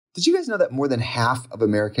Did you guys know that more than half of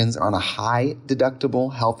Americans are on a high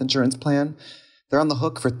deductible health insurance plan? They're on the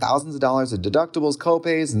hook for thousands of dollars of deductibles,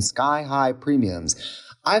 copays, and sky-high premiums.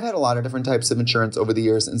 I've had a lot of different types of insurance over the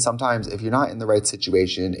years, and sometimes if you're not in the right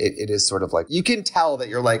situation, it is sort of like, you can tell that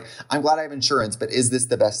you're like, I'm glad I have insurance, but is this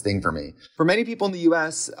the best thing for me? For many people in the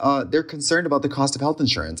US, they're concerned about the cost of health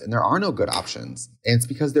insurance, and there are no good options. And it's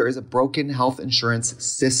because there is a broken health insurance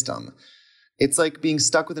system. It's like being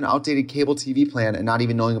stuck with an outdated cable TV plan and not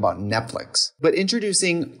even knowing about Netflix. But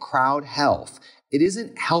introducing Crowd Health. It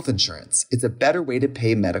isn't health insurance. It's a better way to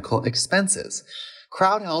pay medical expenses.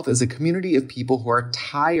 Crowd Health is a community of people who are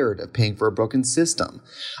tired of paying for a broken system.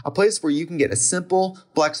 A place where you can get a simple,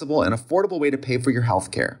 flexible, and affordable way to pay for your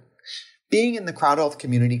health care. Being in the Crowd Health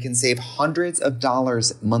community can save hundreds of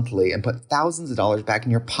dollars monthly and put thousands of dollars back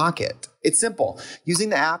in your pocket. It's simple. Using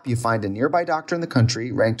the app, you find a nearby doctor in the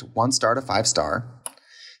country ranked 1 star to 5 star.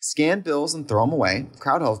 Scan bills and throw them away.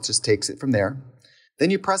 Crowd Health just takes it from there. Then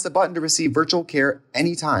you press a button to receive virtual care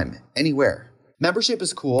anytime, anywhere. Membership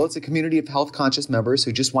is cool. It's a community of health-conscious members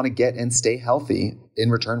who just want to get and stay healthy in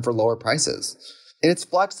return for lower prices. And it's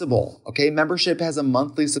flexible, okay? Membership has a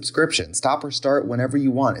monthly subscription. Stop or start whenever you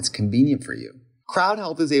want. It's convenient for you. Crowd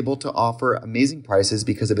Health is able to offer amazing prices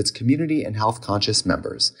because of its community and health-conscious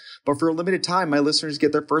members. But for a limited time, my listeners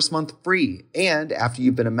get their first month free. And after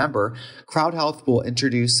you've been a member, Crowd Health will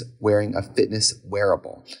introduce wearing a fitness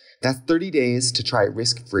wearable. That's 30 days to try it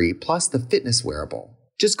risk-free, plus the fitness wearable.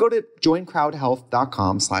 Just go to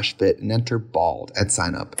joincrowdhealth.com/fit and enter BALD at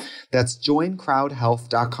sign up. That's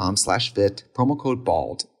joincrowdhealth.com/fit, promo code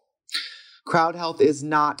BALD. Crowd Health is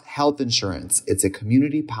not health insurance. It's a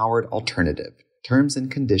community-powered alternative. Terms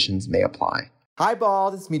and conditions may apply. Hi,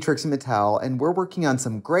 Bald. It's me, Trixie Mattel, and we're working on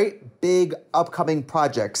some great, big, upcoming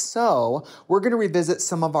projects. So we're going to revisit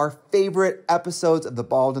some of our favorite episodes of The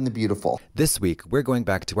Bald and the Beautiful. This week, we're going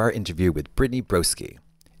back to our interview with Brittany Broski.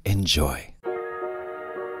 Enjoy.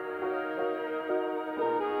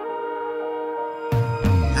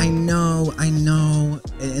 I know.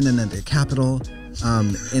 And then the Capitol.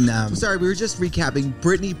 Sorry, we were just recapping.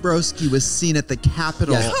 Brittany Broski was seen at the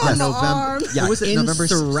Capitol in November. Yeah, was it November?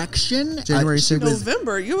 Insurrection? January 6th.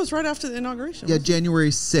 November. It was right after the inauguration. Yeah,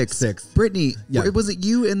 January 6th. Brittany, was it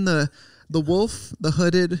you in the wolf, the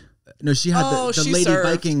hooded? No, she had the Lady served.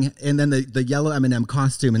 Viking and then the yellow M&M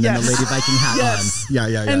costume and then the Lady Viking hat on.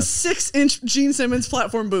 Yeah. And 6-inch Gene Simmons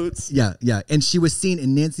platform boots. Yeah. And she was seen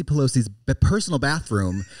in Nancy Pelosi's personal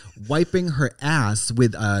bathroom wiping her ass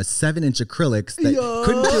with 7-inch acrylics that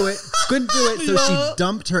couldn't do it. So she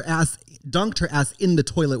dunked her ass in the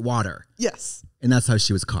toilet water. Yes. And that's how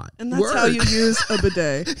she was caught. And that's how you use a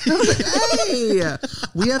bidet. Hey,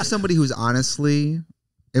 we have somebody who's honestly,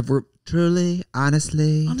 if we're truly,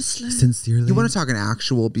 honestly, sincerely, you want to talk an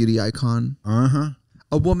actual beauty icon?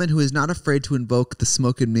 A woman who is not afraid to invoke the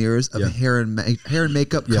smoke and mirrors of hair and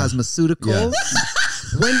makeup cosmeceuticals.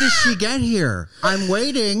 When does she get here? I'm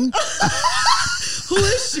waiting. Who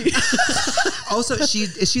is she? Also,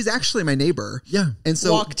 she's actually my neighbor. Yeah. And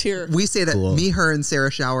so Walked here. We say that me, her, and Sarah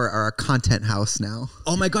Shower are a content house now.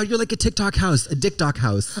 Oh my God, you're like a TikTok house, a TikTok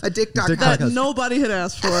house. A TikTok that house. Nobody had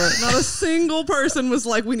asked for it. Not a single person was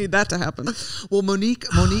like, we need that to happen. Well, Monique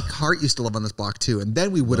Hart used to live on this block too, and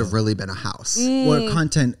then we would have really been a house. Or a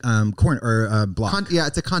content corner or block.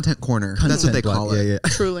 It's a content corner. That's what they call it. Yeah.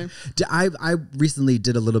 Truly. I recently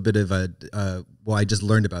did a little bit of I just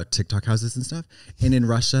learned about TikTok houses and stuff. And in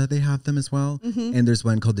Russia, they have them as well. Mm-hmm. And there's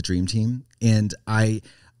one called the Dream Team. And I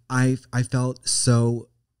felt so,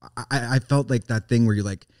 I felt like that thing where you're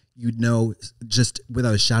like, just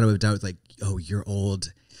without a shadow of doubt, like, oh, you're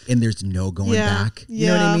old and there's no going back. You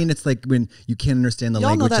know what I mean? It's like when you can't understand the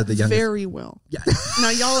language of the youngest. Very well. Yeah. Now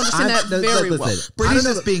y'all understand that very well. Brittany's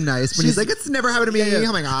just being nice when he's like, it's never happened to me.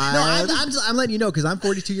 Oh my God. No, I'm letting you know because I'm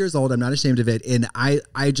 42 years old. I'm not ashamed of it. And I've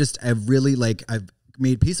really I've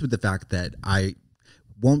made peace with the fact that I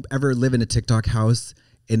won't ever live in a TikTok house.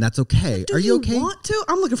 And that's okay. Are you okay? Want to?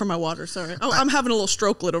 I'm looking for my water. Sorry, I'm having a little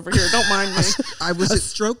strokelet over here. Don't mind me. I was a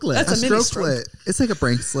strokelet. That's a mini stroke. It's like a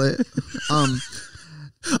bracelet. A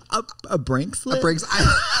bracelet? A bracelet.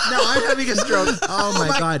 No, I'm having a stroke. Oh my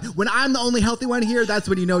God! When I'm the only healthy one here, that's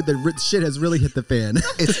when you know the shit has really hit the fan.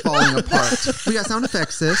 It's falling apart. We got sound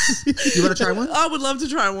effects, sis. You want to try one? I would love to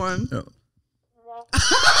try one. No.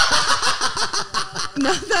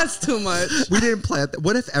 No, that's too much. We didn't plan that.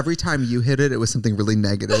 What if every time you hit it, it was something really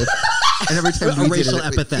negative? And every time we racial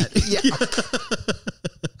did it, epithet.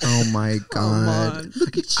 Oh my God.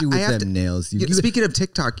 Look at you with them nails. Speaking of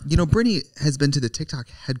TikTok, Brittany has been to the TikTok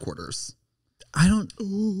headquarters. I don't.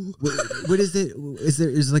 What is it?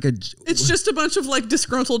 Is like a? It's just a bunch of like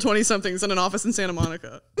disgruntled 20-somethings in an office in Santa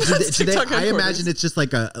Monica. I imagine it's just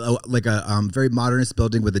like a very modernist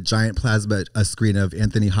building with a giant plasma screen of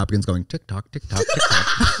Anthony Hopkins going TikTok, TikTok,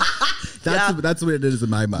 TikTok. That's what it is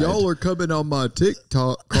in my mind. Y'all are coming on my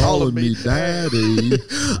TikTok calling me daddy.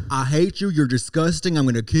 I hate you. You're disgusting. I'm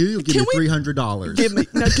going to kill you. Give me $300. Give me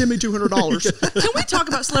 $200. Can we talk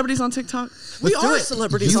about celebrities on TikTok? We are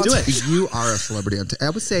celebrities on TikTok. You are a celebrity on TikTok.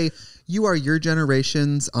 I would say you are your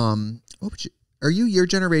generation's. Are you your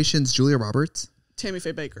generation's Julia Roberts? Tammy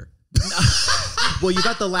Faye Baker. Well, you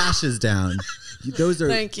got the lashes down. Those are.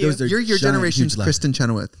 Thank you. Those are You're your generation's Kristen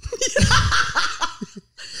Chenoweth.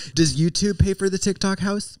 Does YouTube pay for the TikTok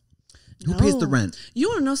house? Who pays the rent? You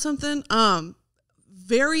want to know something?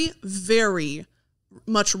 Very, very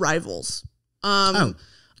much rivals.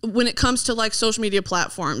 When it comes to like social media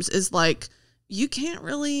platforms, is like you can't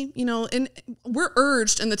really, and we're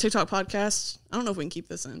urged in the TikTok podcast, I don't know if we can keep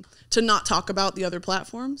this in, to not talk about the other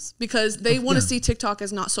platforms because they want to see TikTok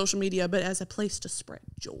as not social media, but as a place to spread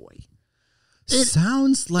joy. It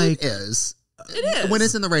sounds like it is. It is. When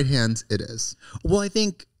it's in the right hands, it is. Well, I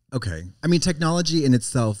think, okay. I mean, technology in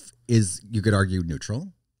itself is, you could argue,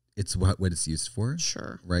 neutral. It's what it's used for.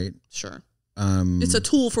 Sure. Right? Sure. It's a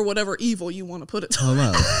tool for whatever evil you want to put it to.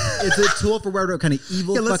 Hello. It's a tool for whatever kind of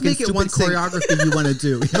evil let's fucking make it stupid one choreography you want to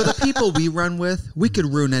do. For the people we run with, we could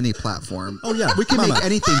ruin any platform. Oh, yeah. We can make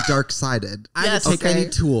anything dark-sided. I would take any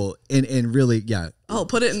tool and really,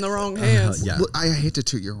 put it in the wrong hands. Yeah. Well, I hate to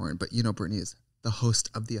toot your horn, but Brittany is the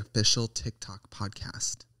host of the official TikTok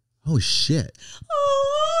podcast. Oh, shit.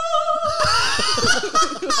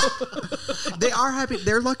 They are happy.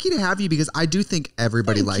 They're lucky to have you because I do think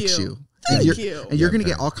everybody likes you. Thank you. And you're going to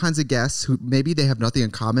get all kinds of guests who maybe they have nothing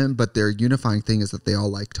in common, but their unifying thing is that they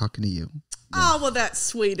all like talking to you. Oh, well, that's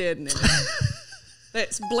sweet, isn't it?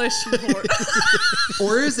 That's bless your heart.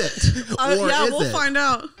 Or is it? We'll find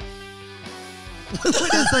out. That's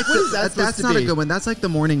like that's not a good one. That's like the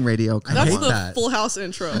morning radio. That's the Full House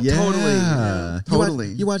intro. Yeah. Totally.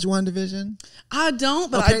 You watch WandaVision? I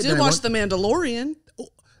don't, but I did watch The Mandalorian.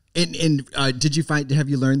 And have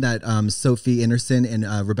you learned that Sophie Anderson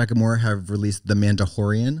and Rebecca Moore have released The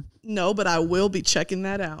Mandalorian? No, but I will be checking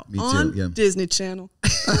that out on Disney Channel.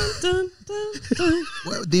 Dun, dun, dun.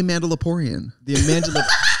 Well, the Mandalorian.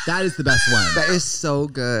 That is the best one. That is so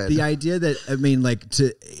good. The idea that,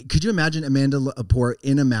 could you imagine Amanda Lepore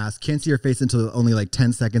in a mask, can't see her face until only like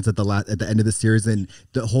 10 seconds at the end of the series, and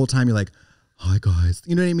the whole time you're like, hi guys.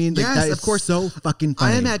 You know what I mean? Like, yes, that is of course. So fucking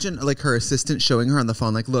funny. I imagine like her assistant showing her on the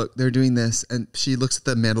phone, like, look, they're doing this, and she looks at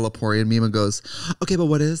the Mandalorian meme and goes, okay, but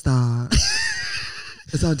what is that?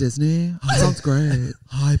 It's on Disney. Sounds great.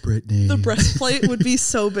 Hi, Brittany. The breastplate would be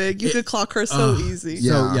so big. You could clock her so easy.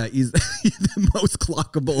 Yeah. So, he's the most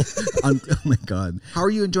clockable. Oh, my God. How are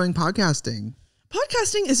you enjoying podcasting?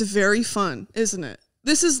 Podcasting is very fun, isn't it?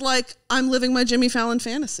 This is like I'm living my Jimmy Fallon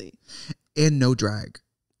fantasy. And no drag.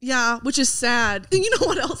 Yeah, which is sad. And you know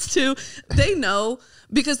what else, too? They know,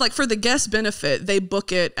 because like for the guest benefit, they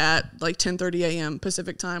book it at like 10:30 a.m.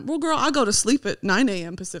 Pacific time. Well, girl, I go to sleep at 9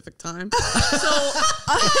 a.m. Pacific time. So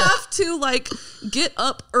I have to like get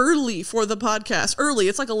up early for the podcast. Early,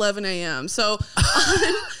 it's like 11 a.m. So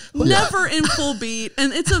I'm never in full beat.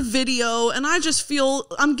 And it's a video. And I just feel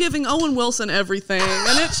I'm giving Owen Wilson everything.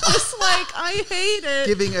 And it's just like, I hate it.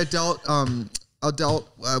 Giving adult,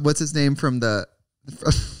 what's his name from the...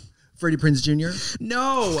 Freddie Prinze Jr.?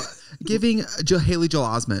 No, giving Haley Joel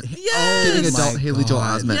Osment. Yes. Giving adult Haley Joel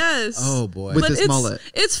Osment. Yes. Oh boy. With his mullet.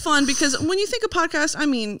 It's fun because when you think of podcast, I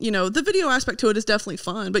mean, the video aspect to it is definitely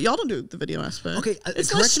fun, but y'all don't do the video aspect. Okay,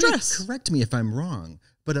 it's less stress. Correct me if I'm wrong,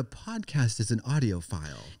 but a podcast is an audio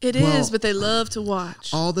file. It is, but they love to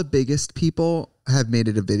watch. All the biggest people have made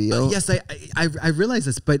it a video. Yes, I realize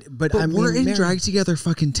this, but we're in drag together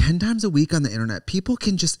fucking 10 times a week on the internet. People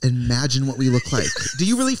can just imagine what we look like. Do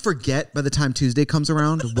you really forget by the time Tuesday comes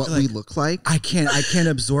around what we look like? I can't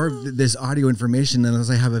absorb this audio information unless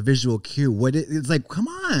I have a visual cue. It's like, come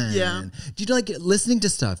on. Yeah. Do you like listening to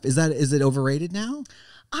stuff? Is it overrated now?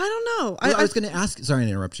 I don't know. Well, I was going to ask. Sorry to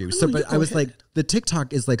interrupt you. I was like, the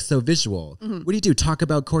TikTok is like so visual. Mm-hmm. What do you do? Talk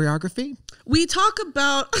about choreography? We talk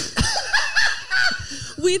about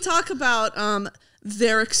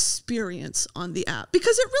their experience on the app,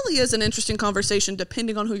 because it really is an interesting conversation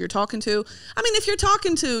depending on who you're talking to. I mean, if you're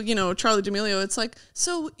talking to Charli D'Amelio, it's like,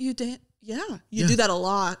 so you dance. Yeah, you do that a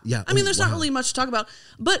lot. Yeah. I mean, there's not really much to talk about,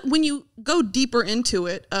 but when you go deeper into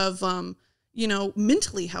it, of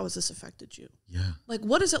mentally, how has this affected you? Yeah. Like,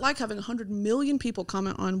 what is it like having 100 million people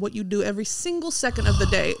comment on what you do every single second of the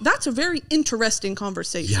day? That's a very interesting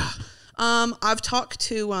conversation. Yeah. I've talked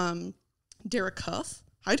to Derek Huff.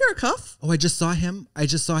 Hi, Derek Huff. Oh, I just saw him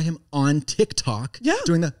on TikTok. Yeah.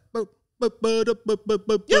 Doing the.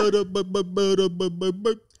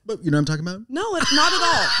 You know what I'm talking about? No, it's not at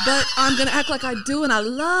all. But I'm gonna act like I do, and I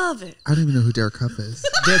love it. I don't even know who Derek Huff is.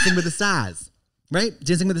 Dancing with the Stars. Right?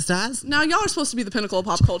 Dancing with the Stars? Now y'all are supposed to be the pinnacle of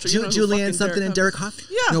pop culture. You know who Julianne fucking something and Derek Huff?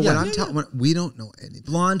 Yeah. No, yeah, what I'm telling, we don't know anything.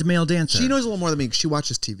 Blonde male dancer. She knows a little more than me. She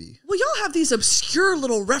watches TV. Well, y'all have these obscure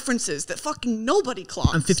little references that fucking nobody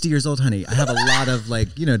clocks. I'm 50 years old, honey. I have a lot of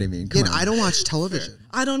you know what I mean? Come on. I don't watch television.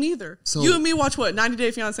 I don't either. So- you and me watch what? 90 Day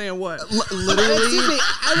Fiancé and what? Literally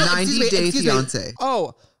 90 Day Fiancé.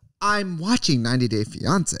 Oh, I'm watching 90 Day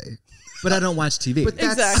Fiancé. But I don't watch TV. But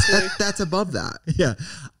that's, Exactly. that's above that. yeah.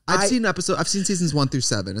 I've seen seasons 1 through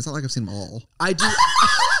 7. It's not like I've seen them all. I do.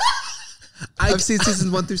 I've seen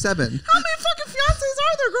seasons 1 through 7. How many fucking fiancés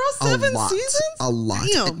are there, girl? 7 seasons? A lot.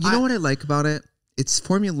 Damn. And you know what I like about it? It's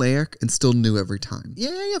formulaic and still new every time.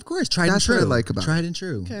 Yeah, of course. Tried That's and true. what I like about it. Tried and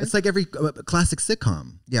true. Okay. It's like every classic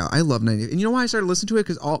sitcom. Yeah, I love 90. And you know why I started listening to it?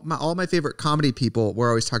 Because all my favorite comedy people were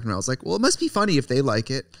always talking about it. I was like, well, it must be funny if they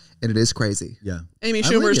like it. And it is crazy. Yeah. Amy I Schumer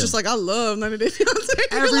believe is you. just like, I love 90 Day Fiancé.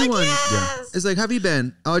 You're Everyone. like, yes. It's like, how have you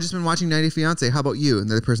been? Oh, I've just been watching 90 Day Fiancé. How about you? And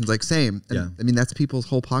the other person's like, same. And, Yeah. I mean, that's people's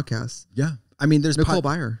whole podcast. Yeah. I mean, there's Nicole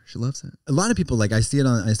Byer. She loves it. a lot of people I see it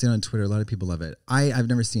on Twitter. A lot of people love it. I've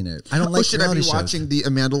never seen it. I don't like should I be reality shows. watching the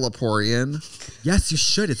Amanda Leporian? Yes, you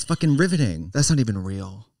should. It's fucking riveting. That's not even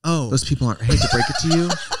real. Oh. Those people aren't. I hate to break it to you.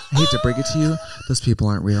 I hate to break it to you. Those people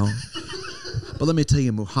aren't real. But let me tell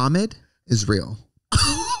you, Muhammad is real.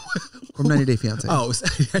 From 90 Day Fiancé. Oh,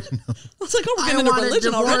 I didn't know. It's like, oh, we're getting into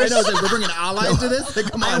religion I already. know. We're bringing allies to this.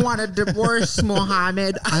 Like, come on. I want to divorce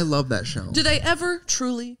Muhammad. I love that show. Do they ever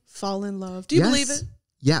truly fall in love? Do you believe it?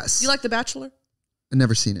 Yes. Do you like The Bachelor? I've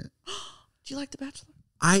never seen it. Do you like The Bachelor?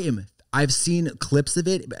 I've seen clips of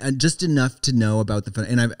it, and just enough to know about the fun.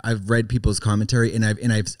 And I've read people's commentary, and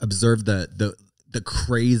I've observed the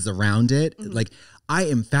craze around it. Mm-hmm. Like, I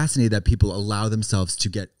am fascinated that people allow themselves to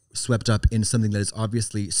get swept up in something that is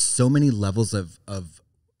obviously so many levels of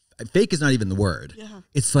fake is not even the word. Yeah.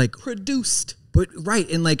 It's like Produced. But right,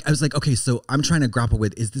 and like I was like, okay, so I'm trying to grapple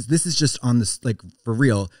with this is just on this, like, for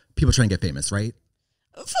real, people trying to get famous, right?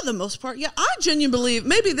 For the most part, yeah. I genuinely believe,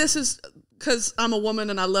 maybe this is because I'm a woman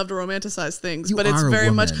and I love to romanticize things, You but it's are a very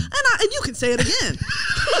woman. much, and you can say it again.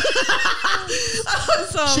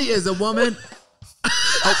 So, She is a woman.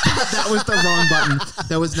 Oh, that was the wrong button.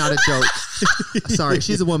 That was not a joke. Sorry,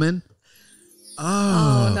 she's a woman.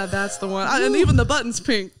 oh, now that's the one. And even the button's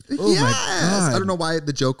pink. Oh yes. my God. I don't know why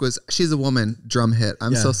the joke was she's a woman drum hit.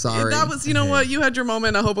 I'm so sorry. That was, you know what? You had your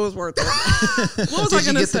moment. I hope it was worth it. What was Did I you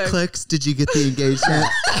going to get say? the clicks? Did you get the engagement?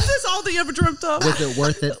 Is this all that you ever dreamt of? Was it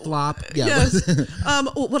worth it? Flop? Yeah. Yes.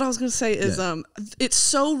 What I was going to say is, it's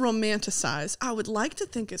so romanticized. I would like to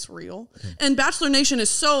think it's real. Okay. And Bachelor Nation is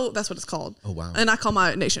so, that's what it's called. Oh, wow. And I call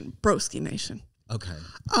my nation Broski Nation. Okay.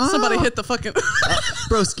 Somebody hit the fucking.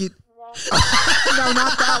 Broski. No,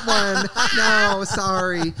 not that one. No,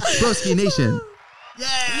 sorry. Broski Nation.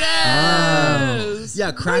 Yes.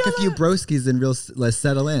 Yeah, crack a few broskies and let's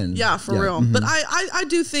settle in. Yeah, for real. Mm-hmm. But I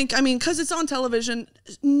do think, I mean, because it's on television,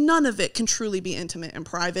 none of it can truly be intimate and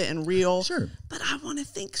private and real. Sure. But I want to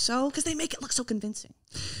think so because they make it look so convincing.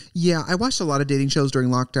 Yeah, I watched a lot of dating shows during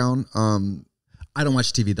lockdown. I don't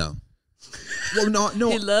watch TV though. Well, no.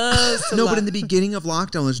 He loves to No, lie. but in the beginning of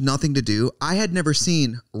lockdown, there's nothing to do. I had never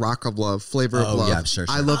seen Rock of Love, Flavor of Love. Yeah, sure.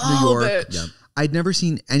 I Love New York. Bitch. Yeah. I'd never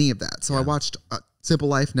seen any of that. So I watched Simple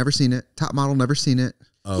Life, never seen it. Top Model, never seen it.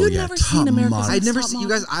 Oh, You'd yeah. never Top seen America's Model. I'd never Top seen you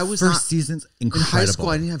Model? guys. I was First not season's in incredible. high school.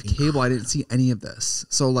 I didn't have cable. I didn't see any of this.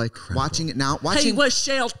 So like watching it now, Hey, watching. what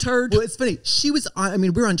shale turd? Well, it's funny. She was on. I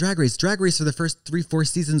mean, we were on Drag Race. Drag Race for the first 3-4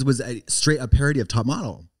 seasons was a straight up parody of Top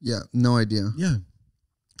Model. Yeah, no idea. Yeah.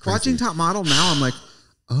 Watching Top Model now, I'm like,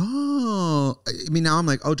 oh. I mean, now I'm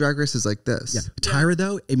like, oh, Drag Race is like this. Yeah. Tyra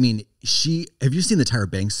though. I mean, have you seen the Tyra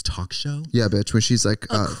Banks talk show? Yeah, bitch. When she's like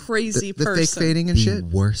A crazy the fake person. fading and The shit.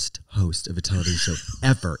 worst host of a television show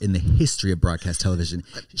ever in the history of broadcast television.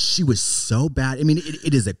 She was so bad. I mean,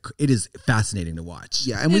 it is fascinating to watch.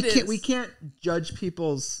 Yeah, and It we is. can't judge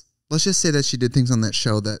people's. Let's just say that she did things on that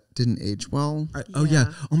show that didn't age well. Oh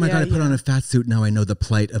yeah. Oh my Yeah, God. I put yeah. on a fat suit. Now I know the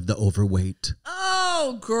plight of the overweight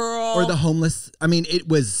Oh, girl. or the homeless. I mean, it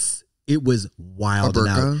was wild. A And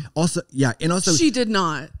out. burqa? Also, yeah, and also She did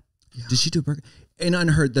not. did she do a burqa? And on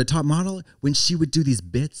the Top Model, when she would do these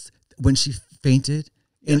bits when she fainted,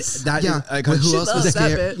 and that Yeah. is, Wait, who She else loves was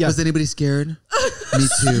that scared? bit. Was anybody scared? Me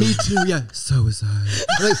too. Me too. Yeah. So was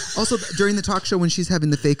I. Like, also during the talk show when she's having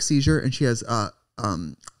the fake seizure and she has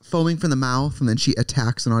foaming from the mouth and then she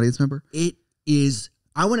attacks an audience member. It is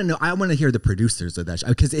I want to know. I want to hear the producers of that show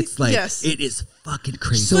because it's like it is fucking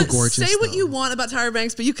crazy. So gorgeous. Say what you want about Tyra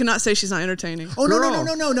Banks, but you cannot say she's not entertaining. Oh no! I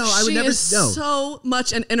would never. She is so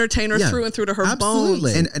much an entertainer through and through to her bones.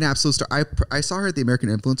 And an absolute star. I saw her at the American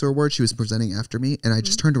Influencer Award. She was presenting after me, and I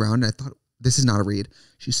just turned around and I thought, this is not a read.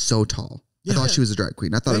 She's so tall. I thought she was a drag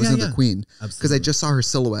queen. I thought it was another queen because I just saw her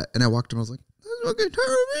silhouette, and I walked and I was like, "That's fucking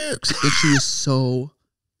Tyra Banks," and she was so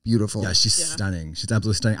beautiful. Yeah, she's stunning. She's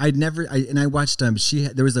absolutely stunning. I watched there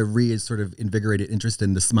was a sort of invigorated interest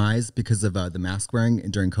in the smize because of the mask wearing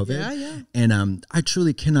during COVID. Yeah. And I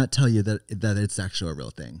truly cannot tell you that it's actually a real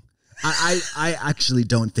thing. I actually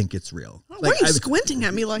don't think it's real. Why are you squinting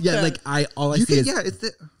at me like that? Yeah, like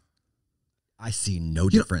I see no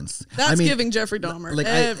difference. That's giving Jeffrey Dahmer. Like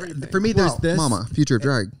everything. For me, there's this. Mama, future of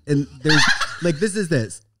drag. And there's like this is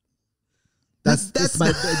this. There's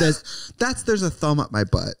a thumb up my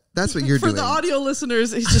butt. That's what you're doing. For the audio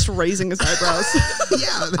listeners, he's just raising his eyebrows.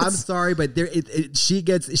 I'm sorry, but she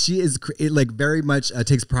like very much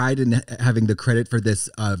takes pride in having the credit for this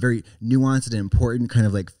very nuanced and important kind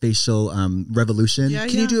of like facial revolution. Yeah,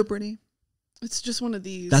 Can you do it, Brittany? It's just one of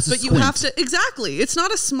these. But you have to It's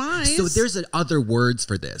not a smize. So there's other words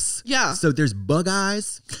for this. Yeah. So there's bug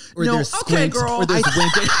eyes, or there's okay, squint, girl. or there's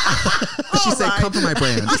winking. She said, "Come for my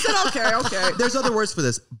brand." I said, okay. There's other words for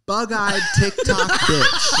this. Bug-eyed TikTok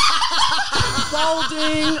bitch.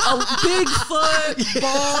 Balding, a Bigfoot,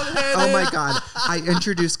 bald-headed. Oh my God. I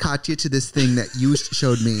introduced Katya to this thing that you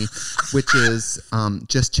showed me, which is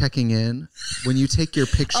just checking in. When you take your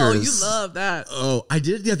pictures. Oh, you love that. Oh, I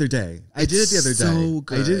did it the other day. So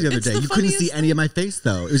good. I did it the other It's day. the You couldn't see funniest any of my face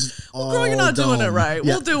though. It was just Girl, you're not doing it right.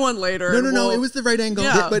 Yeah. We'll do one later. No. It was the right angle.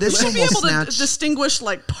 Yeah, But you this should one be will able to snatch- distinguish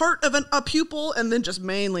like part of a pupil and then just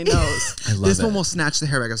mainly nose. I love This it. one will snatch the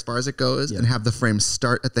hair back as far as it goes and have the frame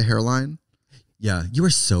start at the hairline. Yeah, you are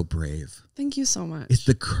so brave. Thank you so much. It's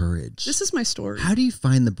the courage. This is my story. How do you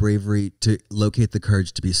find the bravery to locate the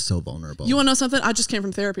courage to be so vulnerable? You want to know something? I just came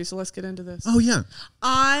from therapy, so let's get into this. Oh yeah.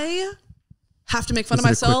 I have to make fun of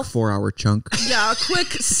Is it a myself. quick 4-hour chunk. Yeah, a quick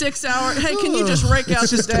 6 hour. Hey, can you just rake out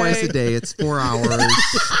It's just the day? twice a day. It's 4 hours.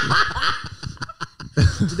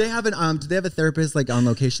 Do they have a therapist like on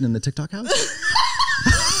location in the TikTok house?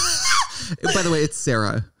 By the way, it's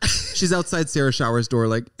Sarah. She's outside Sarah Shower's door.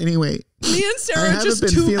 Like, anyway, Me and Sarah I are haven't just been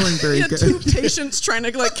two, feeling very good. two patients trying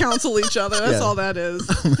to like counsel each other. That's all that is.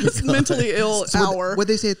 It's mentally ill hour. What'd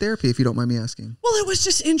they say at therapy, if you don't mind me asking? Well, it was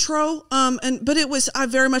just intro. But it was, I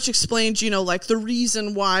very much explained, like the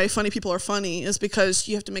reason why funny people are funny is because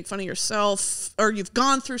you have to make fun of yourself or you've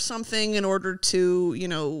gone through something in order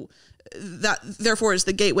to, that therefore is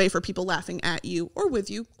the gateway for people laughing at you or with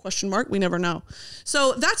you, ? We never know.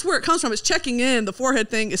 So that's where it comes from. It's checking in. The forehead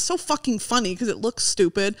thing is so fucking funny because it looks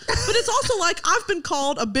stupid, but it's also like I've been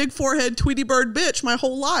called a big forehead Tweety Bird bitch my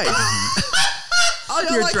whole life.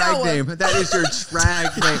 Your drag name. That is your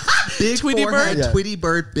drag name. Big Tweety forehead, Bird? Tweety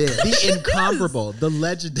Bird bitch. The incomparable, the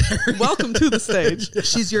legendary. Welcome to the stage.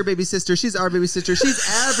 She's your baby sister. She's our baby sister. She's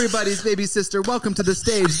everybody's baby sister. Welcome to the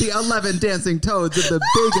stage, the 11 dancing toads of the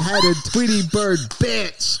big-headed Tweety Bird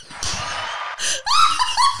bitch.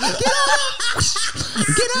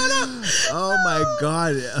 Get on up. Oh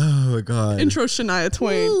my god. Intro Shania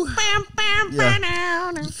Twain. Bam, bam,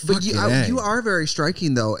 Yeah. But Fucking you are very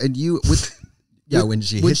striking though, and you with Yeah, when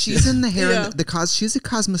she's in the hair, Yeah. and she's a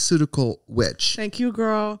cosmeceutical witch. Thank you,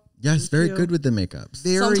 girl. Yes, very you. good with the makeups.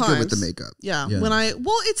 Very good Sometimes. with the makeup. Yeah. Yeah.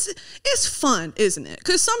 It's fun, isn't it?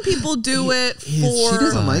 Because some people do it for. She She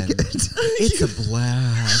doesn't Fun. like it. It's a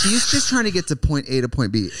blast. She's just trying to get to point A to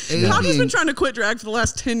point B. A Katya's being, been trying to quit drag for the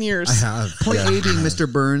last 10 years. I have. point yeah. A being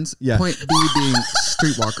Mr. Burns. Yeah. Point B being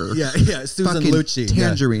Streetwalker. Yeah, Susan Fucking Lucci.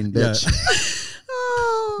 tangerine, Yeah. bitch.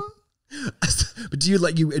 Oh. But do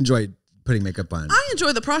you enjoy putting makeup on? I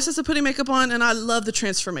enjoy the process of putting makeup on, and I love the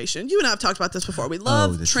transformation. You and I have talked about this before. We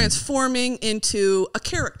love the transforming into a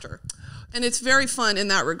character. And it's very fun in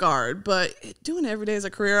that regard. But doing it every day as a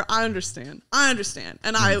career, I understand.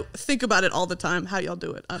 And I think about it all the time, how y'all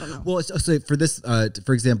do it. I don't know. Well, so for this,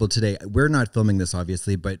 for example, today we're not filming this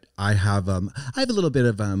obviously, but I have a little bit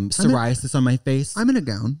of psoriasis on my face. I'm in a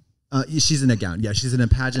gown. She's in a gown. Yeah, she's in a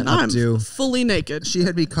pageant I'm updo. fully naked. She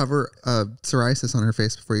had me cover psoriasis on her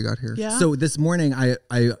face before you got here. Yeah. So this morning I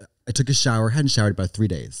took a shower. Hadn't showered about 3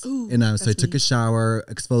 days, and so I took a shower,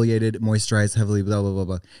 exfoliated, moisturized heavily, blah blah blah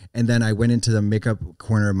blah, and then I went into the makeup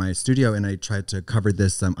corner of my studio and I tried to cover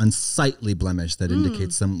this unsightly blemish that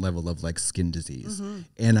indicates some level of like skin disease,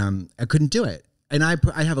 and I couldn't do it. And I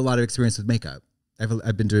have a lot of experience with makeup.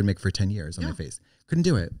 I've been doing makeup for 10 years on my face. Couldn't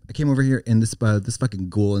do it. I came over here and this fucking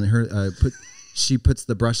ghoul and she puts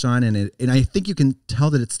the brush on and I think you can tell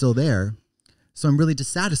that it's still there. So I'm really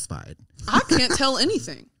dissatisfied. I can't tell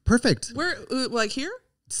anything. Perfect. Where, like here?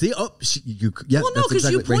 See, Well, no, because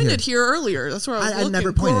you pointed here earlier. That's where I was looking. I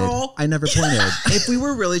never pointed. Girl. I never pointed. If we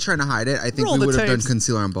were really trying to hide it, I think Roll we the would have done tapes.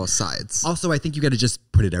 concealer on both sides. Also, I think you got to just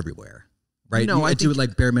put it everywhere, right? No, I do think- it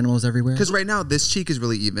like bare minimals everywhere. Because right now, this cheek is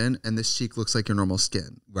really even, and this cheek looks like your normal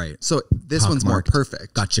skin. Right. So this one's more Pockmarked.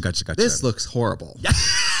 perfect. Gotcha. This looks horrible. Yeah.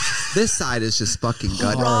 This side is just fucking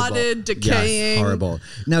gutted. Rotted, decaying. Yes, horrible.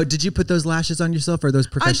 Now, did you put those lashes on yourself, or are those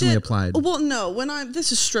professionally applied? Well, no.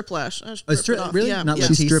 This is strip lash. I just strip- it off. really? Yeah, Not yeah.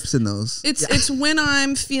 like She strips in those. It's when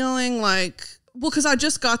I'm feeling like, because I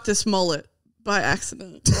just got this mullet by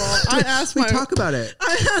accident. Well, I asked We talk about it.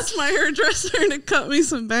 I asked my hairdresser to cut me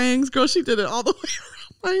some bangs. Girl, she did it all the way around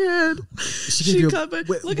my head. She cut me.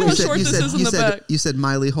 Look how short this is in the back. You said,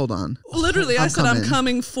 Miley, hold on. Literally, I said, I'm coming.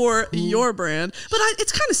 coming for your brand. But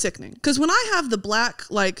it's kind of sickening because when I have the black,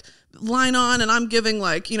 like, line on and I'm giving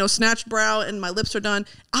like, snatched brow and my lips are done,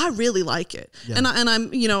 I really like it. Yeah. And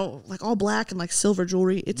I'm, like all black and like silver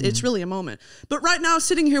jewelry. It's really a moment. But right now,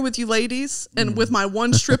 sitting here with you ladies and with my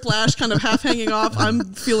one strip lash kind of half hanging off,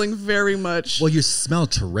 I'm feeling very much. Well, you smell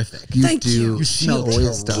terrific. Thank you. You smell Thank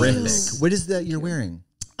terrific. you. What is that you're wearing?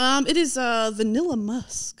 It is vanilla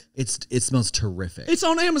musk. It smells terrific. It's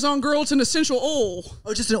on Amazon, girl. It's an essential oil.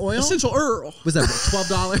 Oh, just an oil? Essential oil. Was that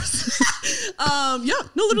 $12? Yeah,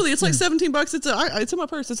 no, literally, it's like $17. It's in my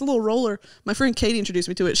purse. It's a little roller. My friend Katie introduced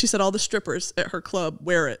me to it. She said all the strippers at her club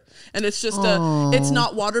wear it, and it's just it's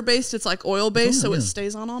not water based. It's like oil based, so it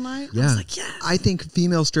stays on all night. Yeah. I was like, yeah. I think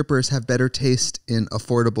female strippers have better taste in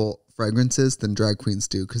affordable fragrances than drag queens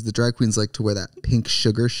do, because the drag queens like to wear that pink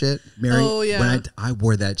sugar shit. Mary, Oh, yeah. when I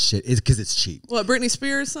wore that shit, it's because it's cheap. What, Britney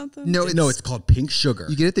Spears something? No, It's called pink sugar.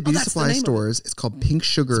 You get it at the beauty that's the supply name of it. stores. It's called pink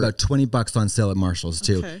sugar. It's about $20 on sale at Marshall's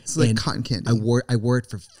too. Okay. It's like And cotton candy. I wore it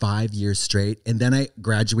for 5 years straight, and then I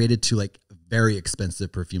graduated to like very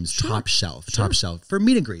expensive perfumes, top shelf for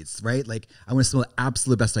meet and greets, right? Like I want to smell the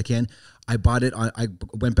absolute best I can. I bought it on. I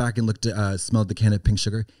went back and looked at smelled the can of pink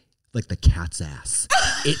sugar, like the cat's ass.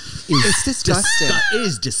 It's disgusting. It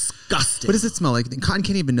is disgusting. What does it smell like? Cotton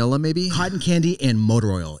candy, vanilla, maybe? Cotton candy and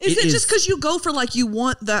motor oil. Is it just because you go for like you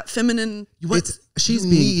want that feminine? You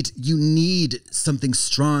need something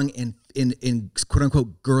strong and in quote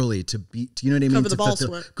unquote girly to be. Do you know what I mean? Cover the ball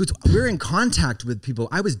sweat. Because we're in contact with people.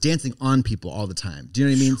 I was dancing on people all the time. Do you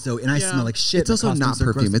know what I mean? So I smell like shit. It's also My not costumes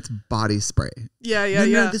are perfume. gross. It's body spray. Yeah.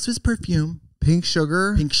 No, this was perfume. Pink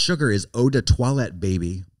sugar? Pink sugar is eau de toilette,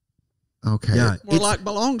 baby. Okay. Yeah, More like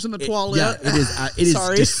belongs in the toilet. Yeah, it is. It is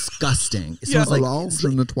Sorry. disgusting. It Yeah. smells like. Belongs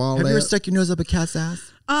in the toilet. Have you ever stuck your nose up a cat's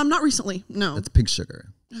ass? Not recently. No. That's pink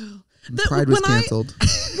sugar. Pride was canceled.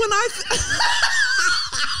 When I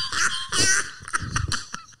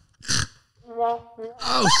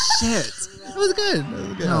Oh, shit. That was good.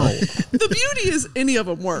 No. the beauty is any of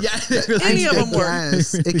them work. Yeah, Any of them work.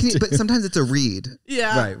 Yes. But sometimes it's a read.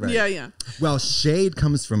 Yeah. Right. Yeah. Well, shade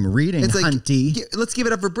comes from reading, It's like, hunty. let's give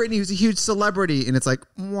it up for Brittany, who's a huge celebrity. And it's like,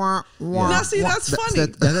 wah, wah. Now, see, that's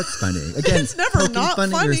funny. That's funny. Again, It's never poking not fun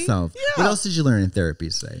at funny. yourself. Yeah. What else did you learn in therapy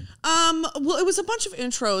today? Well, it was a bunch of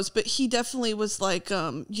intros, but he definitely was like,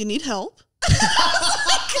 you need help.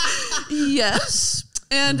 Yes.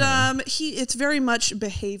 And it's very much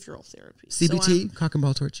behavioral therapy. CBT, cock and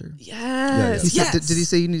ball torture. Yes. He said, Yes. did he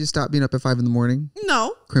say you need to stop being up at 5 a.m,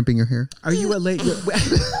 No. crimping your hair? Are you a late?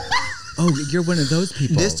 Oh, you're one of those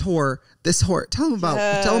people. This whore.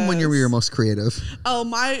 Tell him when you're your most creative. Oh,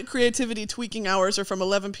 my creativity tweaking hours are from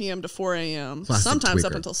 11 p.m. to 4 a.m. Classic Sometimes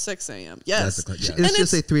up tweaker. until 6 a.m. Yes. Classic, yeah. And she'll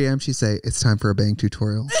say 3 a.m. She say, it's time for a bang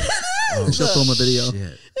tutorial. And she'll film a video.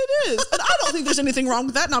 Shit. It is. And I don't think there's anything wrong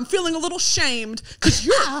with that. And I'm feeling a little shamed because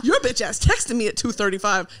your bitch ass texted me at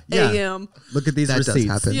 2:35 a.m. Look at these That does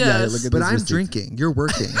receipts. happen. Yes. Yeah, look at But these I'm receipts. drinking. You're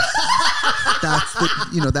working.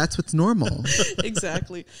 That's what's normal.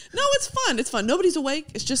 Exactly. No, it's fun. It's fun. Nobody's awake.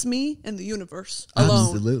 It's just me and the universe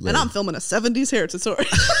alone. Absolutely. And I'm filming a 70s hair tutorial.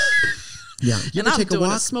 Yeah. You And ever I'm take a doing a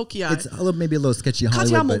walk? smoky eye. It's maybe a little sketchy in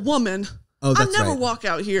Katya, Hollywood, I'm a but woman. Oh, I that's never right. walk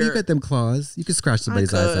out here. you got them claws. You could scratch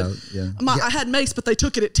somebody's eyes out. Yeah. I had mace, but they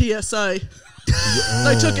took it at TSA.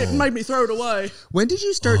 They took it and made me throw it away. When did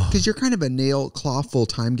you start? Because you're kind of a nail claw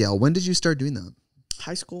full-time gal. When did you start doing that?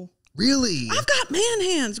 High school. Really? I've got man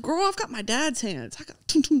hands, girl. I've got my dad's hands. I got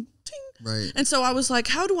ting, ting, ting. Right. And so I was like,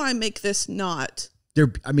 how do I make this not?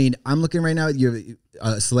 I'm looking right now. You have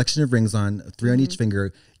a selection of rings on, 3 on each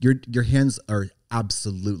finger. Your hands are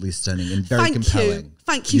absolutely stunning and very compelling.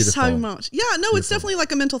 Thank you so Beautiful. much. Yeah, no, it's definitely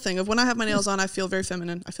like a mental thing of when I have my nails on, I feel very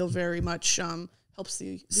feminine. I feel very much helps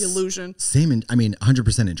the illusion. Same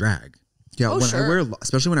 100% in drag. Yeah, Oh, when sure. I wear,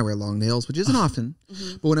 especially when I wear long nails, which isn't often,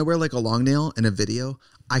 but when I wear like a long nail in a video,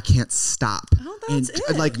 I can't stop. Oh, that's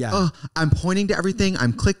it. Like, I'm pointing to everything.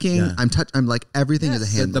 I'm clicking. I'm like, everything is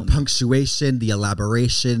a hand. The punctuation, the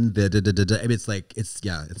elaboration, the I mean, it's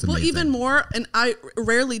amazing. Well, even more, and I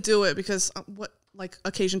rarely do it because what like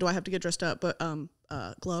occasion do I have to get dressed up? But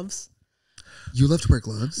gloves. You love to wear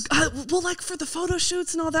gloves? Well, like for the photo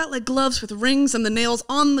shoots and all that, like gloves with rings and the nails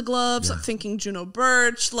on the gloves. I'm thinking Juno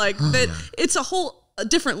Birch, like that. It's a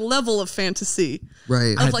different level of fantasy,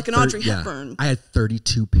 right? Of like an Audrey Hepburn. I had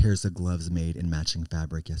 32 pairs of gloves made in matching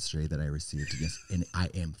fabric yesterday that I received. Yes, and I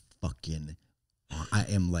am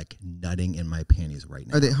like nutting in my panties right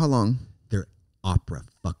now. Are they? How long? They're opera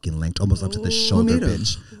fucking length, almost up to the shoulder,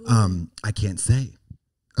 bitch. I can't say.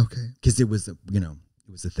 Okay, because it was it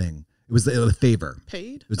was a thing. It was a favor.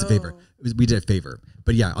 Paid? It was a favor. We did a favor.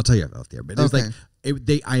 But yeah, I'll tell you about there. But it was like,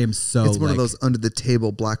 I am so it's one of those under the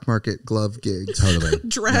table black market glove gigs. Totally.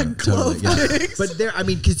 Drag glove gigs. But there, I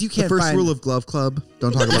mean, because you can't The first rule of Glove Club,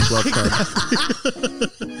 don't talk about Glove Club.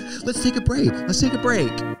 Let's take a break.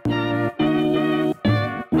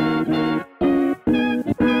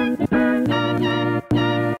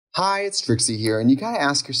 Hi, it's Trixie here, and you gotta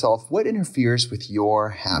ask yourself, what interferes with your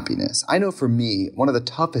happiness? I know for me, one of the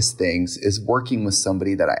toughest things is working with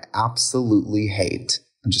somebody that I absolutely hate.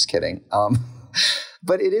 I'm just kidding.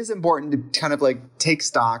 But it is important to kind of like take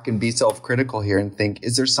stock and be self-critical here and think,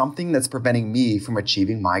 is there something that's preventing me from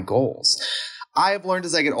achieving my goals? I have learned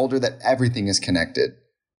as I get older that everything is connected.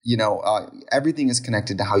 Everything is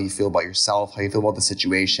connected to how you feel about yourself, how you feel about the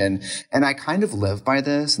situation. And I kind of live by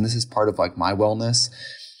this, and this is part of like my wellness.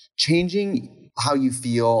 Changing how you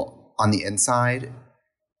feel on the inside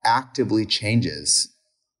actively changes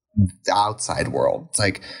the outside world. It's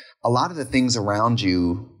like a lot of the things around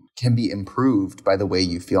you can be improved by the way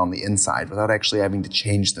you feel on the inside without actually having to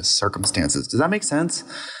change the circumstances. Does that make sense?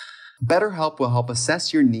 BetterHelp will help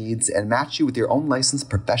assess your needs and match you with your own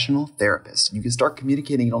licensed professional therapist. You can start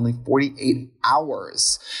communicating in only 48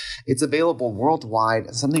 hours. It's available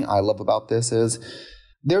worldwide. Something I love about this is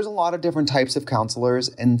there's a lot of different types of counselors,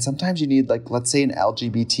 and sometimes you need, like, let's say an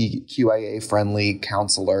LGBTQIA-friendly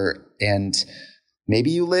counselor, and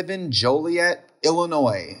maybe you live in Joliet,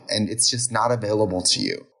 Illinois, and it's just not available to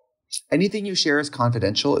you. Anything you share is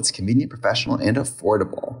confidential, it's convenient, professional, and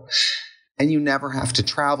affordable. And you never have to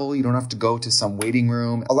travel. You don't have to go to some waiting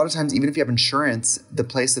room. A lot of times, even if you have insurance, the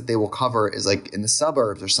place that they will cover is like in the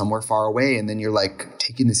suburbs or somewhere far away, and then you're like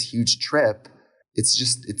taking this huge trip.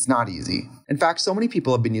 It's not easy. In fact, so many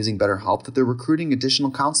people have been using BetterHelp that they're recruiting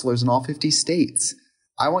additional counselors in all 50 states.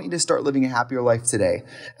 I want you to start living a happier life today.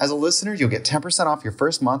 As a listener, you'll get 10% off your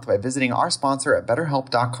first month by visiting our sponsor at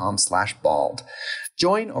betterhelp.com/bald.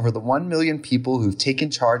 Join over the 1 million people who've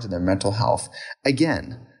taken charge of their mental health.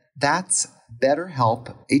 Again, that's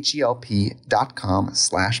BetterHelp,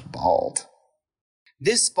 HELP.com/bald.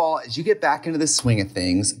 This fall, as you get back into the swing of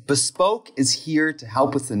things, Bespoke is here to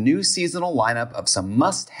help with the new seasonal lineup of some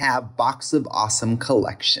must-have Box of Awesome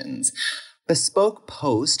collections. Bespoke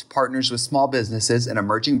Post partners with small businesses and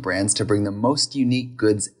emerging brands to bring the most unique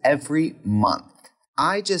goods every month.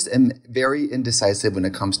 I just am very indecisive when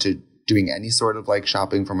it comes to doing any sort of like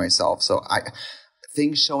shopping for myself. So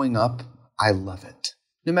things showing up, I love it.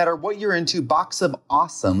 No matter what you're into, Box of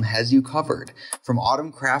Awesome has you covered. From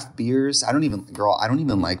autumn craft beers, I don't even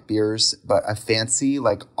like beers, but a fancy,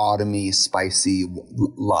 like autumny, spicy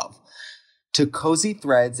love. To cozy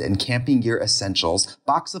threads and camping gear essentials,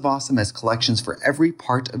 Box of Awesome has collections for every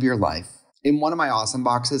part of your life. In one of my Awesome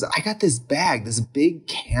boxes, I got this bag, this big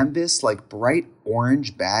canvas, like bright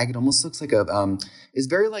orange bag. It almost looks like it's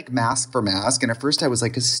very like mask for mask. And at first I was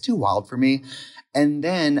like, this is too wild for me. And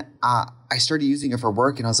then I started using it for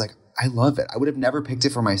work, and I was like, I love it. I would have never picked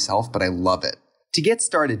it for myself, but I love it. To get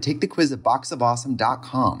started, take the quiz at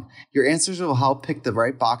boxofawesome.com. Your answers will help pick the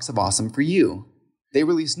right Box of Awesome for you. They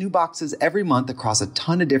release new boxes every month across a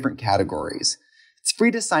ton of different categories. It's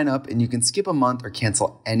free to sign up, and you can skip a month or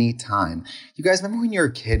cancel any time. You guys remember when you were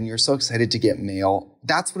a kid and you're so excited to get mail?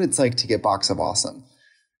 That's what it's like to get Box of Awesome.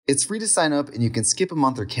 It's free to sign up, and you can skip a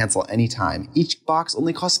month or cancel anytime. Each box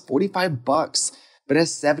only costs $45, but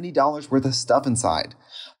has $70 worth of stuff inside.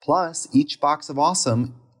 Plus, each Box of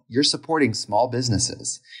Awesome, you're supporting small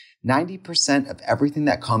businesses. 90% of everything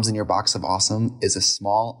that comes in your Box of Awesome is a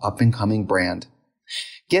small, up-and-coming brand.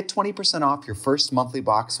 Get 20% off your first monthly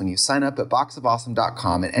box when you sign up at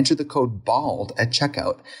boxofawesome.com and enter the code BALD at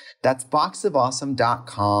checkout. That's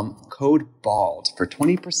boxofawesome.com, code BALD for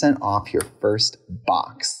 20% off your first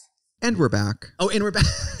box. And we're back. Oh, and we're back.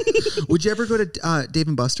 Would you ever go to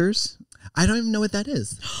Dave & Buster's? I don't even know what that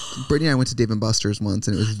is. Brittany and I went to Dave & Buster's once,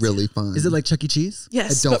 and it was really fun. Is it like Chuck E. Cheese?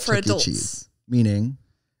 Yes, Adult but for Chuck E. adults. Cheese. Meaning?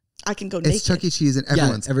 I can go naked. It's Chuck E. Cheese, and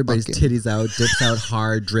everybody's fucking. titties out, dips out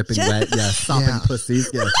hard, dripping wet. Yeah, sopping pussies.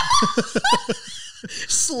 Yeah.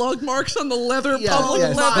 Slug marks on the leather, Yeah, public yeah,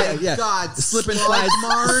 leather. yeah. God, Slip and slug slide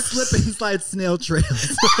marks. Slip and slide snail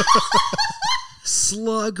trails.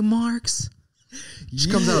 Slug marks. She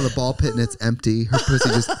comes out of the ball pit and it's empty. Her pussy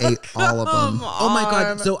just ate all of them. Oh my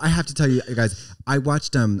God. So I have to tell you guys, I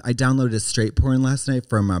watched, I downloaded a straight porn last night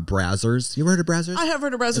from Brazzers. You ever heard of Brazzers? I have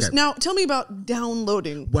heard of Brazzers. Okay. Now, tell me about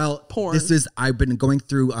downloading porn. This is, I've been going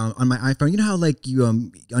through on my iPhone. You know how like you,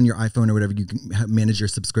 on your iPhone or whatever, you can manage your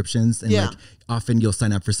subscriptions and like often you'll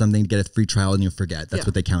sign up for something to get a free trial and you'll forget. That's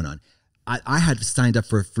what they count on. I had signed up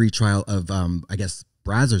for a free trial of, I guess,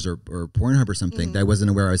 Brazzers or Pornhub or something that I wasn't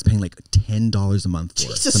aware I was paying like $10 a month for.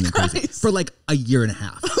 Jesus something Christ. crazy. For like a year and a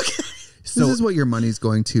half. Okay. So, this is what your money's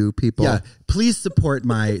going to, people. Yeah, please support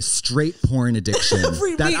my straight porn addiction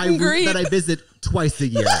that I visit twice a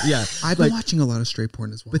year. Yeah, I've been watching a lot of straight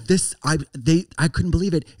porn as well. But this, I couldn't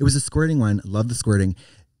believe it. It was a squirting one. Love the squirting.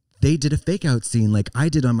 They did a fake out scene like I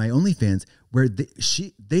did on my OnlyFans where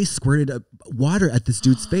they squirted water at this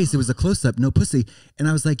dude's face. It was a close up, no pussy, and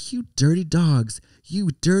I was like, "You dirty dogs, you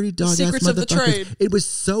dirty dog ass Secrets of the motherfuckers!" trade. It was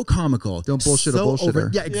so comical. Don't bullshit a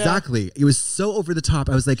bullshitter. Yeah, exactly. It was so over the top.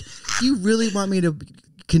 I was like, "You really want me to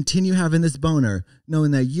continue having this boner,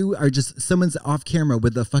 knowing that you are just someone's off camera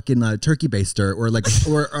with a fucking turkey baster or like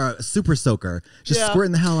or a super soaker, just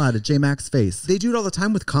squirting the hell out of J Mac's face." They do it all the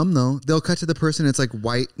time with cum, though. They'll cut to the person, it's like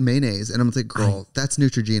white mayonnaise, and I'm like, "Girl, that's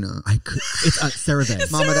Neutrogena." It's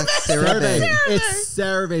CeraVe. Mama, that's CeraVe. It's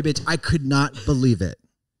CeraVe, bitch. I could not believe it.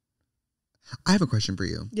 I have a question for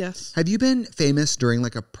you. Yes. Have you been famous during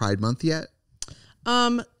like a Pride Month yet?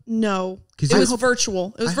 No. It I was hope-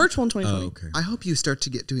 virtual. It was virtual in 2020. Oh, okay. I hope you start to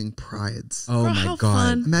get doing prides. Oh Bro, my how God.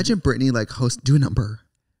 fun. Imagine Brittany like do a number.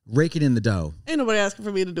 Raking in the dough. Ain't nobody asking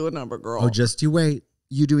for me to do a number, girl. Oh, just you wait.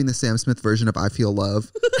 You doing the Sam Smith version of I Feel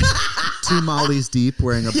Love. 2 Molly's deep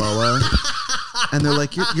wearing a boa. And they're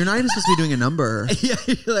like, you're not even supposed to be doing a number. Yeah,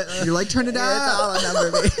 You're like, turn it out. It's all a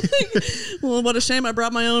number, baby. Well, what a shame. I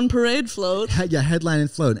brought my own parade float. Yeah, headline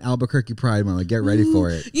and float. Albuquerque Pride Month. Get ready for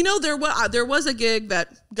it. You know, there was a gig that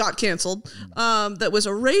got canceled that was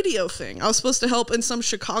a radio thing. I was supposed to help in some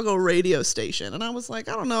Chicago radio station. And I was like,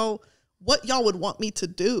 I don't know what y'all would want me to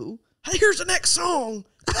do. Hey, here's the next song.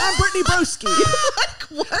 I'm Brittany Broski.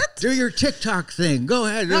 Like, what? Do your TikTok thing. Go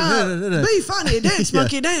ahead. Be funny. Dance,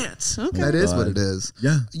 monkey, dance. Okay. That is what it is.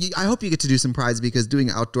 Yeah. I hope you get to do some prides because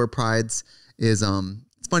doing outdoor prides is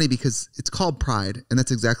it's funny because it's called pride and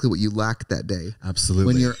that's exactly what you lack that day. Absolutely.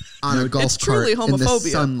 When you're on a golf It's cart truly in the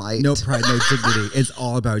homophobia. sunlight. No pride, no dignity. It's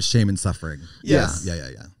all about shame and suffering. Yes. Yeah.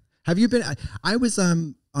 Have you been? I was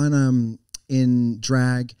in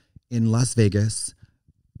drag in Las Vegas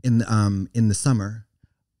in the summer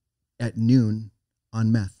at noon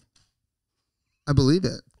on meth. I believe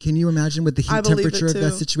it. Can you imagine what the I heat believe temperature it of that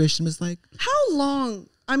too. situation was like? How long?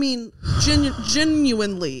 I mean,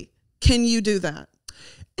 genuinely, can you do that?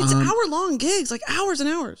 It's hour-long gigs, like hours and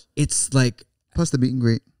hours. It's like, Plus the meet and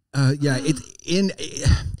greet. yeah, it's in.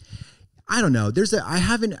 I don't know.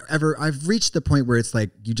 I've reached the point where it's like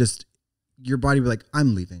your body be like,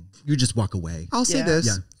 I'm leaving. You just walk away. I'll say Yeah. this.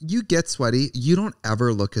 Yeah. You get sweaty. You don't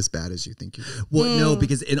ever look as bad as you think you do. Well, no,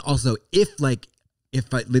 because and also if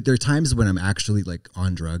there are times when I'm actually like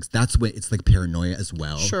on drugs, that's when it's like paranoia as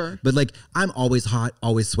well. Sure. But like I'm always hot,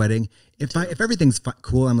 always sweating. If everything's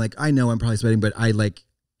cool, I'm like, I know I'm probably sweating, but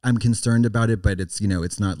I'm concerned about it, but it's,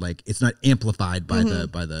 it's not amplified by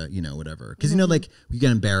the whatever. Cause like you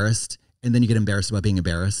get embarrassed and then you get embarrassed about being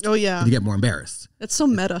embarrassed. Oh, yeah. And you get more embarrassed. It's so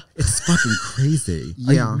meta. It's fucking crazy.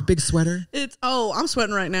 Yeah. Are you a big sweater? I'm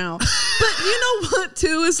sweating right now. But you know what,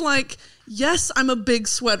 too, is like, yes, I'm a big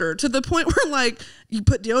sweater to the point where like you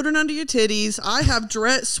put deodorant under your titties. I have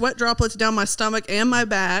sweat droplets down my stomach and my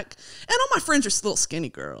back. And all my friends are little skinny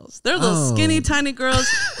girls. They're little skinny, tiny girls.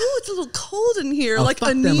 Ooh, it's a little cold in here. Oh, like fuck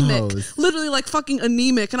them anemic. hoes. Literally like fucking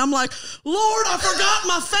anemic. And I'm like, Lord, I forgot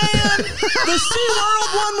my fan. The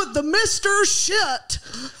SeaWorld one with the Mr. Shit.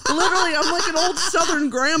 Literally, I'm like an old Southern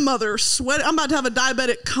grandmother sweating. I'm about to have a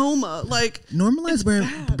diabetic coma. Like, Normalize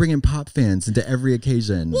bringing pop fans into every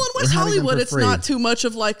occasion. well, in Or West having them Hollywood, for it's free. not too much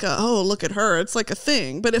of like look at her. It's like a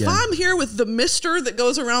thing. But if Yeah. I'm here with the mister that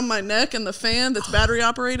goes around my neck and the fan that's battery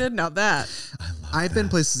operated, now that. I've been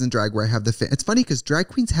places in drag where I have the fan. It's funny because drag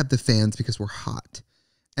queens have the fans because we're hot.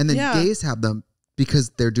 And then Yeah. gays have them because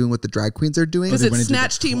they're doing what the drag queens are doing. Because they it's wanna do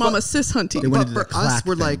Snatch the Team Mama Sis Hunting. They wanna But do the for us, clack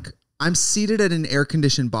we're thing. like, I'm seated at an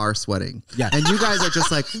air-conditioned bar sweating. Yeah. And you guys are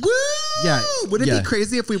just like, woo! Yeah. Would it be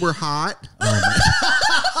crazy if we were hot?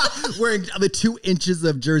 Wearing the 2 inches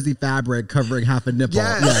of jersey fabric covering half a nipple.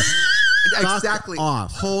 Yes. Fuck Exactly.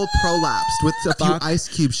 off. Whole prolapsed with a few ice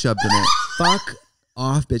cubes shoved in it. Fuck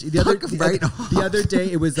off, bitch. The other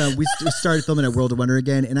day, it was we started filming at World of Wonder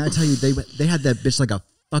again, and I tell you, they had that bitch like a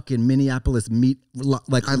fucking Minneapolis meat I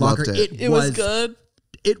locker. loved it. It was good.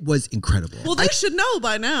 It was incredible. Well, they should know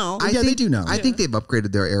by now. They do know. I think they've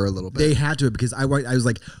upgraded their air a little bit. They had to, because I was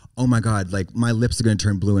like, oh my God, like my lips are going to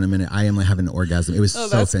turn blue in a minute. I am like having an orgasm. It was so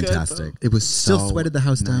that's good, fantastic. It was still sweated the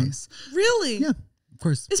house nice. down. Really? Yeah, of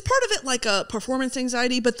course. Is part of it like a performance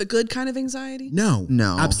anxiety, but the good kind of anxiety? No,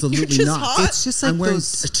 absolutely You're just not. hot? It's just like I'm wearing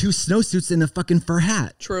those 2 snowsuits and a fucking fur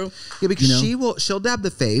hat. True. Yeah, because she'll dab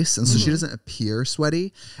the face, and so she doesn't appear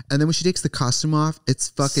sweaty. And then when she takes the costume off, it's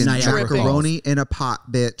fucking Niagara macaroni in a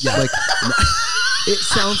pot, bitch. Like it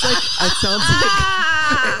sounds like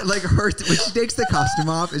like her when she takes the costume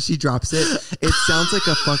off and she drops it. It sounds like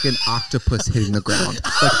a fucking octopus hitting the ground.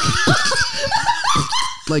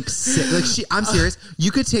 Like I'm serious.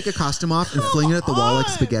 You could take a costume off and fling it at the wall like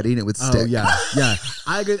spaghetti, and it would stick. Oh yeah.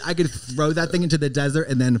 I could throw that thing into the desert,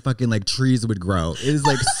 and then fucking like trees would grow. It is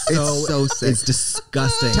like It's so sick. It's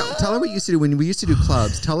disgusting. Tell her what you used to do when we used to do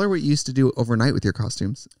clubs. Tell her what you used to do overnight with your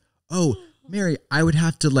costumes. Oh, Mary, I would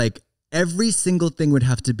have to like every single thing would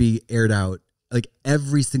have to be aired out. Like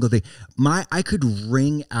every single thing. I could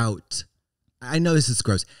wring out. I know this is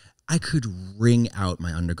gross. I could wring out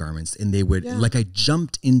my undergarments, and they would like I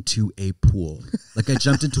jumped into a pool.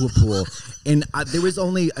 And there was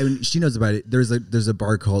only. I mean, she knows about it. There's a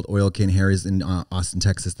bar called Oil Can Harry's in Austin,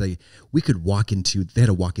 Texas. We could walk into. They had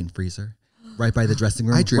a walk-in freezer right by the dressing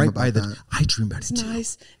room. I dream right about by that. I dream about it too.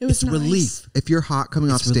 Nice. It was nice. Relief. If you're hot coming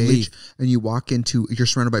off stage and you walk into, you're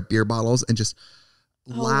surrounded by beer bottles and just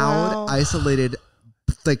loud, isolated,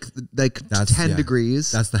 like 10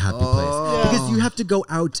 degrees. That's the happy place because you have to go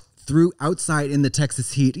outside in the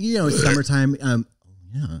Texas heat. You know, it's summertime.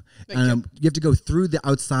 You have to go through the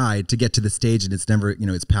outside to get to the stage, and it's never,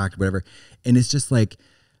 it's packed, whatever. And it's just like,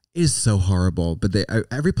 it is so horrible. But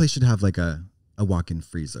every place should have like a walk-in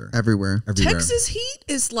freezer everywhere. Texas heat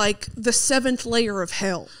is like the 7th layer of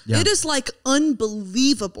hell. Yeah. It is like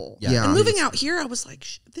unbelievable. Yeah. And moving out here, I was like,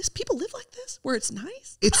 this people live like this where it's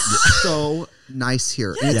nice. It's so nice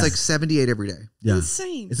here. And it's like 78 every day. Yeah.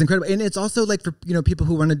 Insane. It's incredible. And it's also like for, people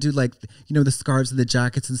who want to do like, the scarves and the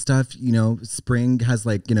jackets and stuff, spring has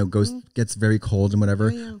like, gets very cold and whatever.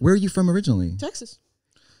 Yeah. Where are you from originally? Texas.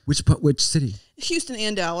 Which city? Houston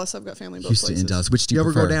and Dallas. I've got family in both Houston places. and Dallas. Which do you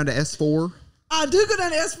ever prefer? go down to S4? I do go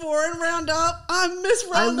down to S4 and Roundup. I miss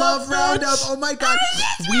Roundup. I love Roundup. Oh my God.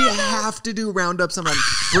 We have to do Roundup sometime.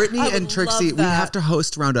 Brittany and Trixie, we have to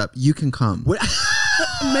host Roundup. You can come.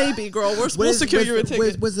 Maybe, girl. We'll secure you a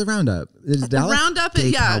ticket. Where's the Roundup? Is Dallas? Roundup,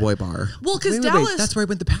 Gay Cowboy Bar. Well, because Wait, Dallas. that's where I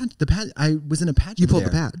went. I was in a pageant. You pulled there.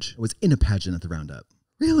 the badge. I was in a pageant at the Roundup.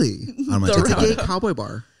 Really? It's a gay cowboy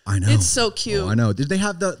bar. I know. It's so cute. Oh, I know. Did they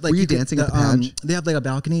have the like? Were you dancing at the badge? They have like a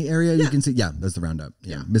balcony area. You can see. Yeah, that's the Roundup.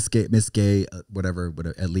 Yeah, Miss Gay, whatever,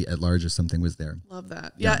 at large or something was there. Love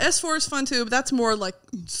that. Yeah, S4 is fun too, but that's more like.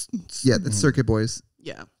 Yeah, that's Circuit Boys.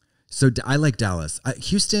 Yeah. So I like Dallas.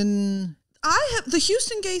 Houston. The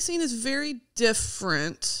Houston gay scene is very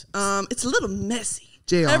different. It's a little messy.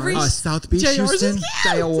 JR's. South Beach, JR's Houston.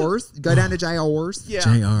 JR's. Go down to JR's. Yeah.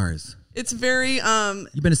 JR's. It's very.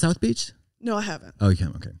 You been to South Beach? No, I haven't. Oh, you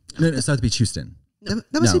can't. Okay. No, South Beach, Houston. That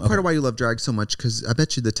must be part of why you love drag so much, because I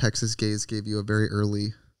bet you the Texas gays gave you a very early.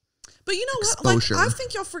 But you know exposure. what? Like, I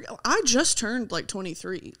think y'all forget. I just turned like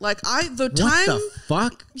 23. Like What the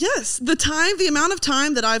fuck? Yes, the amount of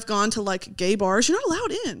time that I've gone to like gay bars, you're not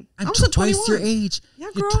allowed in. I'm I was at twice 21. your age. Yeah,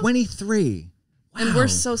 You're girl. 23. Wow. And we're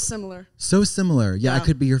so similar. So similar. Yeah, I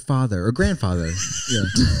could be your father or grandfather. Yeah.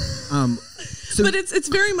 But it's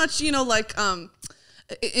very much, like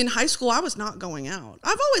in high school, I was not going out.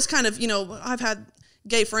 I've always kind of, I've had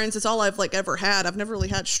gay friends. It's all I've like ever had. I've never really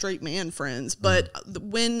had straight man friends. But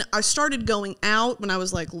when I started going out, when I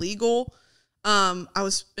was like legal, I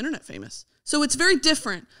was internet famous. So it's very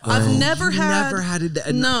different. I've never had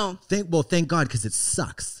it. No. Thank God, because it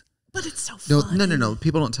sucks. But it's so fun. No.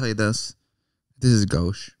 People don't tell you this. This is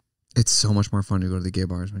gauche. It's so much more fun to go to the gay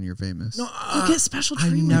bars when you're famous. No, you get special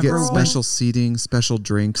treatment. You get special seating, special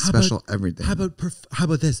drinks, special everything. How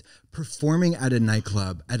about this? Performing at a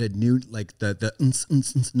nightclub, at a new like the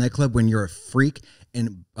nightclub when you're a freak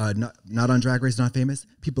and not on Drag Race, not famous.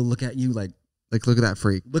 People look at you like look at that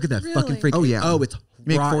freak. Look at that fucking freak. Oh yeah. Oh, it's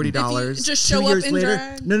make $40. Just show 2 up years in later.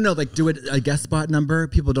 drag. No. Like do a guest spot number.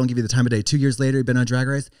 People don't give you the time of day. 2 years later, you've been on Drag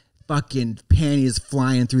Race. fucking panties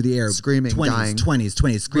flying through the air, screaming, 20s, dying,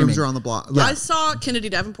 20s, screaming. Rooms are on the block. Yeah. I saw Kennedy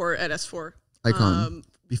Davenport at S4. Icon.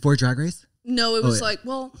 Before Drag Race? No, it was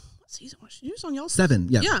what season was she? She was on y'all 7,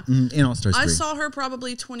 yeah. Yeah. In All Stars 3. I saw her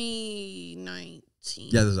probably 2019.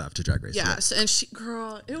 Yeah, this was after Drag Race. Yes, and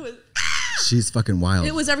it was... She's fucking wild.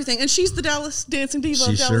 It was everything. And she's the Dallas Dancing Diva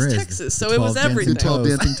She of Dallas, sure is. Texas. So The it was 12 everything. dancing 12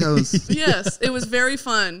 dancing toes. Yes, it was very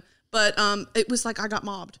fun. But it was like I got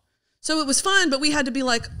mobbed. So it was fun, but we had to be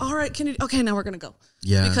like, all right, Kennedy, okay, now we're going to go.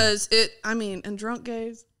 Yeah. Because and drunk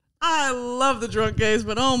gays. I love the drunk gays,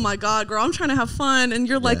 but oh my God, girl, I'm trying to have fun. And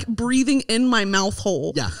you're like breathing in my mouth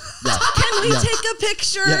hole. Yeah. Can we take a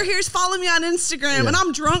picture? Yeah. Here's follow me on Instagram. And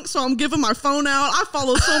I'm drunk, so I'm giving my phone out. I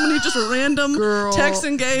follow so many just random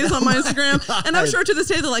texting gays on my Instagram. And I'm sure to this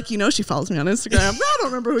day they're like, she follows me on Instagram. I don't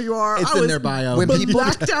remember who you are. It's in their bio. When people,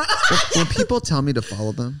 out. when people tell me to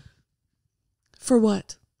follow them. For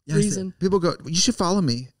what reason? People go, you should follow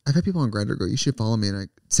me. I've had people on Grindr go, you should follow me. And I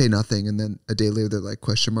say nothing. And then a day later, they're like,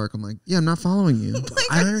 question mark. I'm like, yeah, I'm not following you.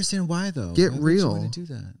 I don't understand why, though. Get why real. Would you want to do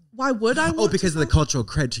that? Why would I want because of the cultural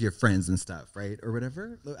cred to your friends and stuff, right? Or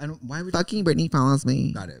whatever? Why would fucking Brittany follows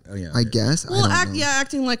me? Got it. Oh, yeah. I guess. Well, I don't know.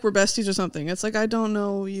 acting like we're besties or something. It's like, I don't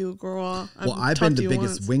know you, girl. I've been the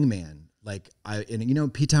biggest wingman. Like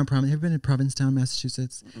P-Town, have you ever been to Provincetown,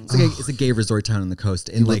 Massachusetts? It's a gay resort town on the coast,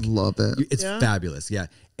 and you would love it. It's fabulous, yeah.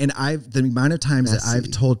 And the amount of times that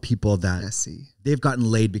I've told people that they've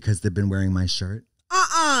gotten laid because they've been wearing my shirt.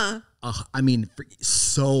 I mean, for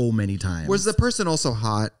so many times. Was the person also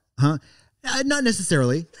hot? Huh? Not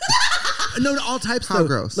necessarily. No, all types. How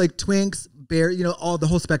gross? Like twinks, bear, all the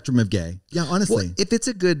whole spectrum of gay. Yeah, honestly. Well, if it's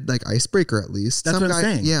a good icebreaker, at least. That's what I'm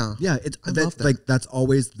saying. Yeah, yeah. I love that. Like that's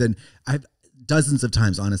always I've dozens of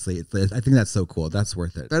times. Honestly, I think that's so cool. That's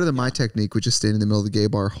worth it. Better than my technique, which is standing in the middle of the gay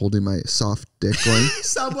bar holding my soft dick, going,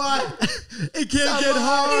 "Someone, it can't get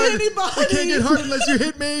hard. It can't get hard unless you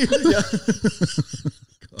hit me."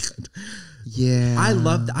 God. Yeah, I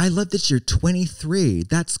love that you're 23.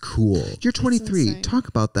 That's cool. You're 23. Talk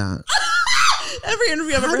about that. Every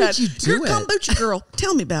interview I've ever How had. did you do You're a kombucha girl.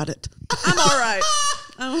 Tell me about it. I'm all right.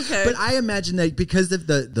 I'm okay. But I imagine that because of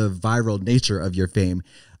the viral nature of your fame,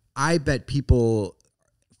 I bet people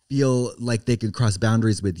feel like they can cross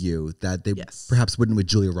boundaries with you that they perhaps wouldn't with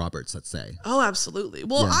Julia Roberts, let's say. Oh, absolutely.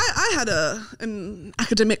 Well, I had an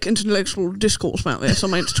academic intellectual discourse about this on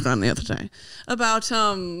my Instagram the other day about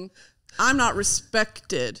I'm not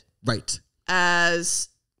respected as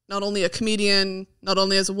not only a comedian, not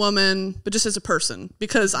only as a woman, but just as a person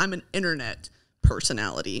because I'm an internet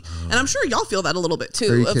personality. And I'm sure y'all feel that a little bit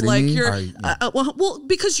too. Are you kidding me? You're well,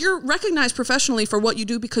 because you're recognized professionally for what you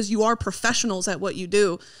do because you are professionals at what you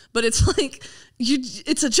do. But it's like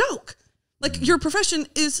it's a joke. Like your profession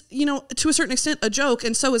is, to a certain extent a joke,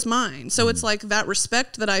 and so is mine. So it's like that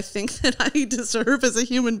respect that I think that I deserve as a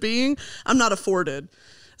human being, I'm not afforded.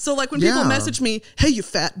 So like when people message me, "Hey, you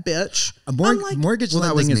fat bitch," I'm like, mortgage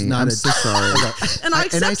that was lending is me. not I'm so sorry. and I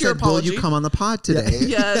accept your said, apology. "Will you come on the pod today?"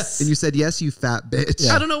 Yes. And you said, "Yes, you fat bitch."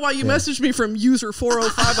 I don't know why you messaged me from user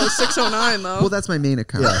 4050609 though. Well, that's my main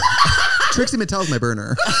account. Trixie Mattel's my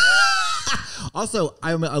burner. Also,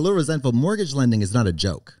 I'm a little resentful. Mortgage lending is not a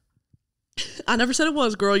joke. I never said it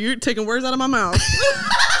was, girl. You're taking words out of my mouth.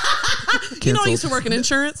 I used to work in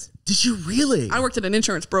insurance. Did you really? I worked at an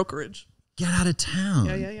insurance brokerage. Get out of town.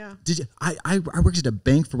 Yeah. Did you? I worked at a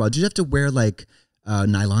bank for a while. Did you have to wear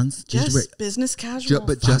nylons? Yes, business casual.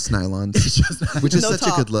 But just nylons, which is such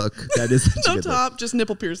a good look. That is such no a good top, look. just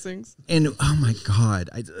nipple piercings. And oh my God,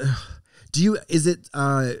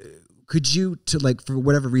 could you for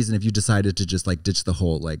whatever reason, if you decided to just ditch the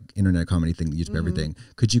whole internet comedy thing, YouTube everything,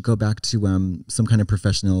 could you go back to some kind of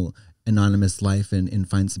professional anonymous life and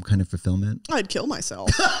find some kind of fulfillment? I'd kill myself.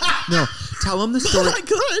 No, tell him the story. I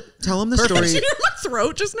could. Tell him the story. Did you hear my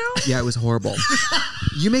throat just now? Yeah, it was horrible.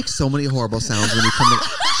 You make so many horrible sounds when you come to.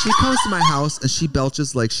 She comes to my house and she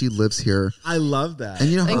belches like she lives here. I love that. And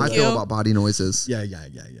you know how Thank I feel you. about body noises. Yeah.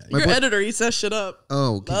 Your editor eats that shit up.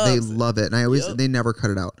 Oh, they love it. And they never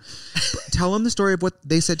cut it out. But tell them the story of what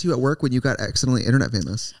they said to you at work when you got accidentally internet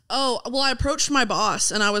famous. Oh, well, I approached my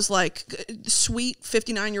boss and I was like, sweet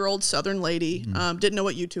 59-year-old Southern lady, didn't know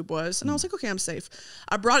what YouTube was. And I was like, okay, I'm safe.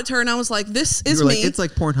 I brought it to her and I was like, this is me. It's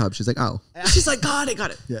like Pornhub. She's like, oh. She's like, got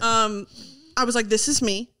it. Yeah. I was like, this is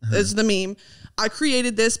me. This is the meme. I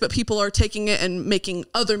created this, but people are taking it and making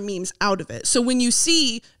other memes out of it. So when you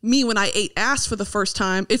see me when I ate ass for the first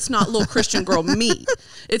time, it's not little Christian girl me.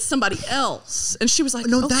 It's somebody else. And she was like,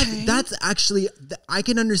 no, okay. that's actually, I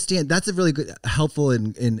can understand. That's a really good, helpful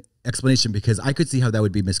in explanation because I could see how that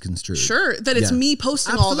would be misconstrued. Sure, that it's me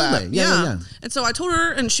posting all that. Yeah. And so I told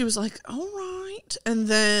her and she was like, all right. went. And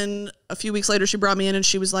then a few weeks later, she brought me in and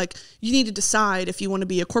she was like, you need to decide if you want to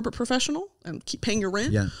be a corporate professional and keep paying your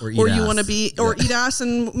rent, or you want to be, or eat ass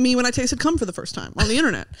and me when I tasted cum for the first time on the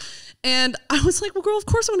internet. And I was like, well, girl, of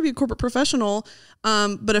course I want to be a corporate professional.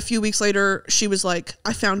 But a few weeks later, she was like,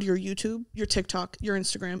 I found your YouTube, your TikTok, your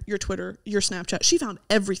Instagram, your Twitter, your Snapchat. She found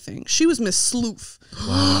everything. She was Miss Sleuth.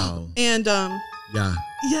 Wow. And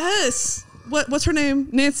yes. What's her name?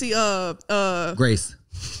 Nancy Grace.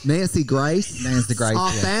 Nancy Grace. Nancy Grace.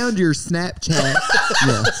 I found your Snapchat.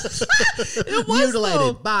 Yes. It was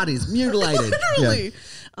mutilated bodies, mutilated. Literally.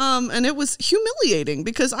 Yeah. And it was humiliating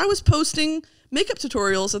because I was posting makeup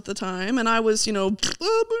tutorials at the time and I was, you know,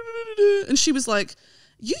 and she was like,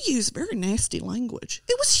 you use very nasty language.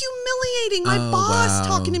 It was humiliating. My boss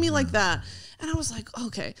talking to me like that. And I was like,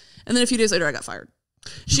 okay. And then a few days later I got fired.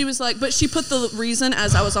 She was like, but she put the reason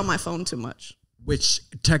as I was on my phone too much. Which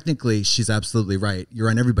technically she's absolutely right. You're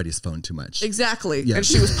on everybody's phone too much. Exactly. Yeah. And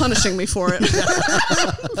she was punishing me for it.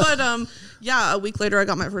 But yeah, a week later I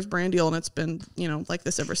got my first brand deal and it's been, you know, like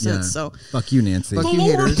this ever since. Yeah. So fuck you, Nancy. Fuck the you,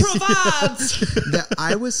 Lord haters. provides.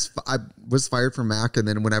 I was fired from Mac, and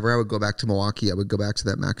then whenever I would go back to Milwaukee, I would go back to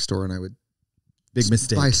that Mac store and I would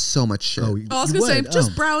buy so much shit. I was gonna say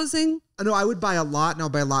just browsing. No, I would buy a lot, and I'll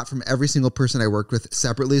buy a lot from every single person I worked with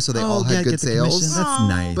separately, so they all had good sales. That's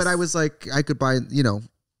nice. But I was like, I could buy, you know,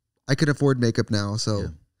 I could afford makeup now, so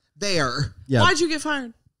there. Yeah. Why'd you get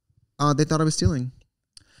fired? They thought I was stealing.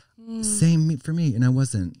 Same for me, and I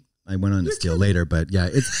wasn't. I went on to steal later, but yeah,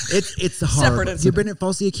 it's hard. You've been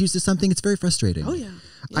falsely accused of something. It's very frustrating. Oh yeah.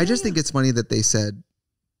 I just think it's funny that they said.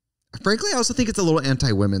 Frankly, I also think it's a little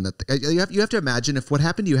anti-women. That you have to imagine if what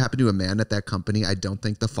happened to you happened to a man at that company, I don't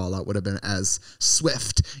think the fallout would have been as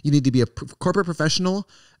swift. You need to be a corporate professional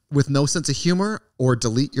with no sense of humor or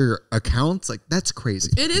delete your accounts. Like, that's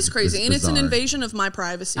crazy. It is crazy. And it's an invasion of my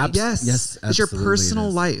privacy. Yes. It's your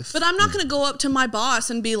personal life. But I'm not going to go up to my boss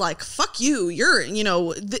and be like, fuck you. You're, you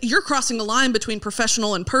know, you're crossing the line between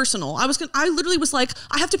professional and personal. I literally was like,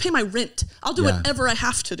 I have to pay my rent. I'll do whatever I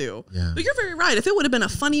have to do. Yeah. But you're very right. If it would have been a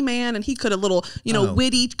funny man and he could have little, you know,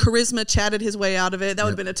 witty charisma chatted his way out of it, that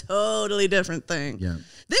would have been a totally different thing. Yeah.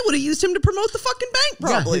 They would have used him to promote the fucking bank,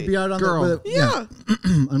 probably. Yeah, he'd be out on the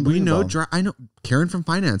We know. I know. Karen from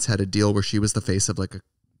finance had a deal where she was the face of like a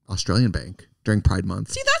Australian bank during Pride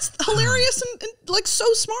Month. See, that's hilarious and like so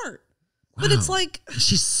smart. Wow. But it's like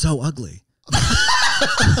she's so ugly.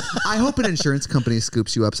 I hope an insurance company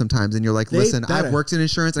scoops you up sometimes, and you're like, "Listen, I've worked in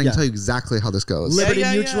insurance. And I can tell you exactly how this goes." Liberty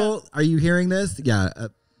Mutual. Are you hearing this? Yeah.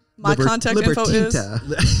 My contact info is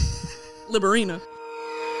Liberina.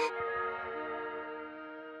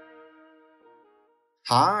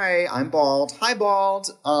 Hi, I'm bald. Hi, bald.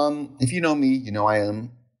 If you know me, you know I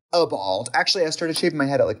am a bald. Actually, I started shaving my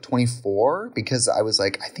head at like 24 because I was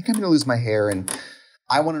like, I think I'm going to lose my hair and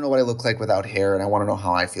I want to know what I look like without hair and I want to know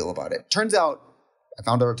how I feel about it. Turns out, I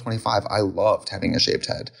found out at 25, I loved having a shaved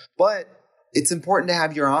head. But it's important to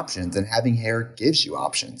have your options, and having hair gives you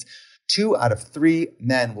options. 2 out of 3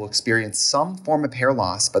 men will experience some form of hair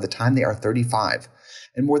loss by the time they are 35.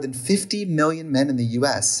 And more than 50 million men in the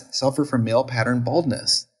U.S. suffer from male pattern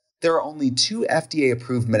baldness. There are only 2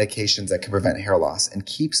 FDA-approved medications that can prevent hair loss, and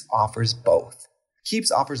Keeps offers both.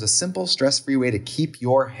 Keeps offers a simple, stress-free way to keep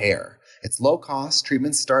your hair. It's low cost.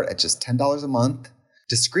 Treatments start at just $10 a month.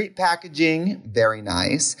 Discreet packaging, very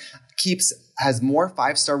nice. Keeps has more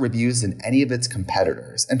 5-star reviews than any of its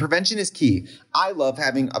competitors. And prevention is key. I love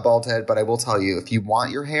having a bald head, but I will tell you, if you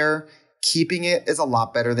want your hair, keeping it is a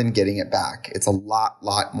lot better than getting it back. It's a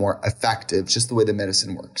lot more effective, just the way the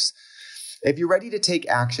medicine works. If you're ready to take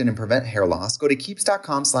action and prevent hair loss, go to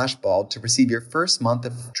keeps.com/bald to receive your first month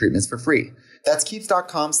of treatments for free. That's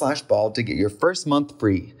keeps.com/bald to get your first month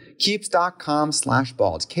free.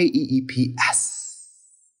 Keeps.com/bald. KEEPS.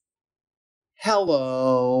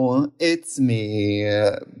 Hello, it's me,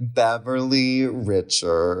 Beverly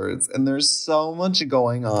Richards, and there's so much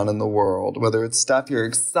going on in the world, whether it's stuff you're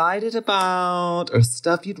excited about or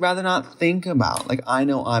stuff you'd rather not think about. Like, I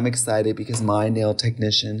know I'm excited because my nail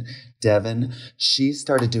technician, Devin, she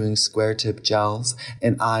started doing square tip gels,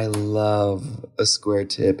 and I love a square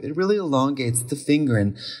tip. It really elongates the finger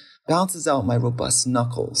and balances out my robust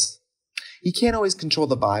knuckles. You can't always control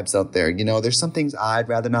the vibes out there. You know, there's some things I'd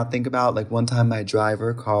rather not think about. Like one time my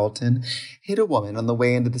driver, Carlton, hit a woman on the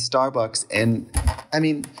way into the Starbucks. And I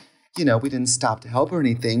mean, you know, we didn't stop to help or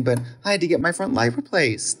anything, but I had to get my front light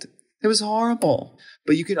replaced. It was horrible.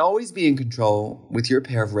 But you can always be in control with your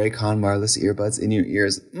pair of Raycon wireless earbuds in your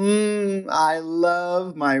ears. I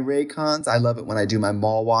love my Raycons. I love it when I do my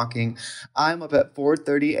mall walking. I'm up at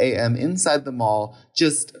 4:30 a.m. inside the mall,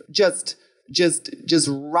 just just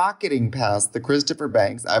rocketing past the Christopher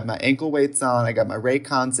Banks. I have my ankle weights on. I got my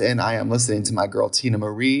Raycons in. I am listening to my girl Tina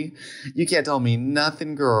Marie. You can't tell me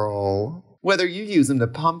nothing, girl. Whether you use them to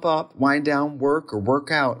pump up, wind down, work, or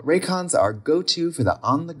work out, Raycons are go-to for the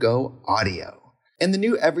on-the-go audio. And the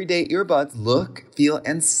new everyday earbuds look, feel,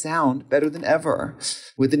 and sound better than ever.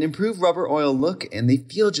 With an improved rubber oil look, and they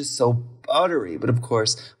feel just so buttery. But of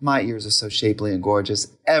course, my ears are so shapely and gorgeous,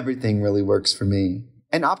 everything really works for me.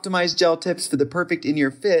 And optimized gel tips for the perfect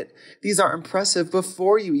in-ear fit, these are impressive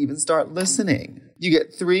before you even start listening. You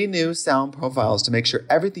get 3 new sound profiles to make sure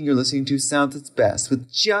everything you're listening to sounds its best with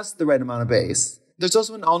just the right amount of bass. There's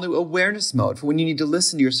also an all-new awareness mode for when you need to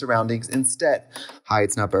listen to your surroundings instead. Hi,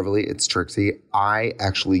 it's not Beverly, it's Trixie. I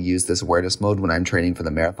actually use this awareness mode when I'm training for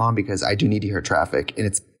the marathon because I do need to hear traffic, and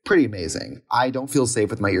it's pretty amazing. I don't feel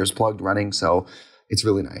safe with my ears plugged running, so it's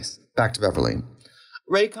really nice. Back to Beverly.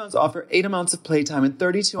 Raycons offer 8 amounts of playtime and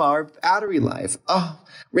 32-hour battery life. Oh,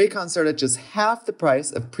 Raycons start at just half the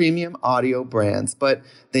price of premium audio brands, but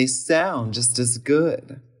they sound just as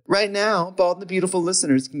good. Right now, Bald and the Beautiful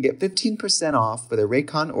listeners can get 15% off for their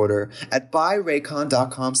Raycon order at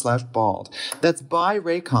buyraycon.com/bald. That's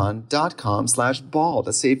buyraycon.com/bald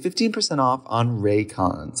to save 15% off on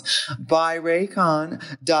Raycons.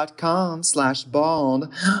 Buyraycon.com/bald.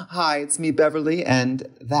 Hi, it's me, Beverly, and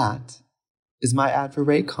that is my ad for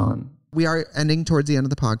Raycon. We are ending towards the end of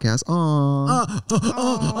the podcast. I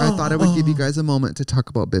thought I would give you guys a moment to talk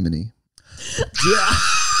about Bimini. Yeah.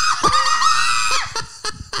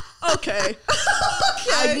 Okay.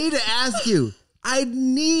 I need to ask you. I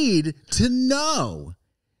need to know.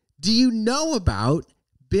 Do you know about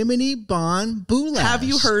Bimini Bon Boulash? Have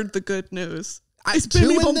you heard the good news? It's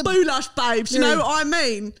Bimini Bon Boulash, babes. You know what I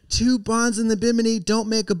mean? 2 bonds in the Bimini don't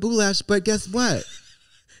make a goulash, but guess what?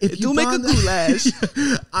 If you make a goulash.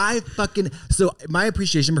 So my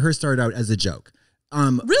appreciation for her started out as a joke.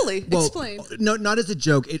 Really? Well, explain. No, not as a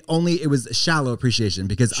joke. It was shallow appreciation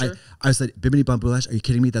because sure. I said, Bimini Bon Boulash, are you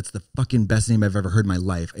kidding me? That's the fucking best name I've ever heard in my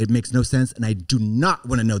life. It makes no sense, and I do not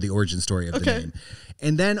want to know the origin story of the name.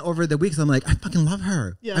 And then over the weeks, I'm like, I fucking love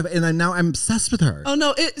her. Yeah. Now I'm obsessed with her. Oh,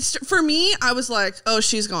 no. For me, I was like, oh,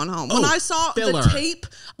 she's gone home. When I saw the tape,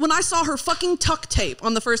 when I saw her fucking tuck tape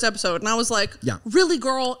on the first episode, and I was like, really,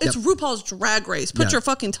 girl? It's RuPaul's Drag Race. Put your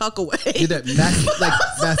fucking tuck away. Do that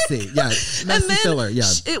messy. Yeah. Messy filler. Yeah.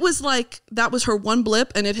 It was like, that was her one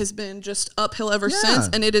blip, and it has been just uphill ever since.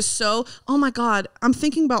 And it is so, oh my God, I'm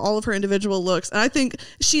thinking about all of her individual looks. And I think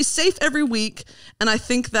she's safe every week. And I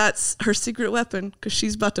think that's her secret weapon because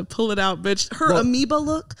she's about to pull it out, bitch. Her amoeba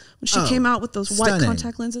look when she came out with those white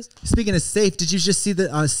contact lenses. Speaking of safe, did you just see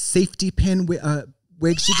the safety pin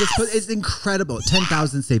wig she just put? It's incredible.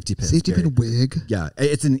 10,000 safety pins. Safety pin wig? Yeah.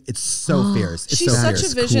 It's so fierce. It's she's such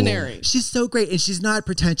a visionary. Cool. She's so great. And she's not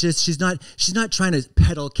pretentious. She's not trying to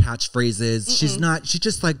peddle catchphrases. She's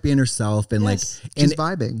just like being herself and she's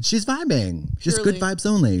vibing. She's vibing. Just good vibes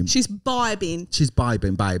only. She's vibing. She's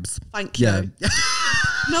vibing vibes. Thank you. Yeah.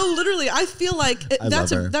 No, literally, I feel like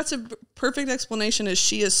that's a perfect explanation. Is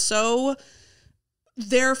she is so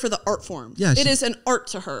there for the art form. Yeah, it is an art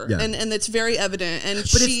to her, and it's very evident.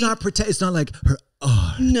 But it's not it's not like her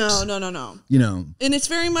art. No. You know, and it's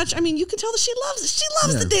very much. I mean, you can tell that she loves it. She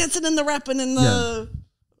loves the dancing and the rapping and the.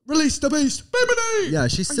 Release the beast, Bimini! Yeah,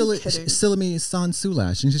 she's Silimi San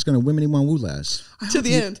Sulash, and she's going to Wimini Wan Woolash. To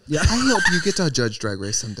the end. Yeah. I hope you get to judge Drag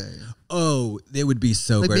Race someday. Oh, it would be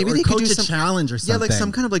so great. Maybe they could do a challenge or something. Yeah, like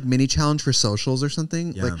some kind of like mini challenge for socials or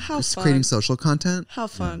something. Yeah. Like just creating social content. How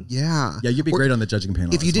fun. Yeah. Yeah, you'd be great on the judging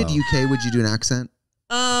panel. If you did UK, would you do an accent?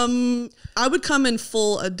 I would come in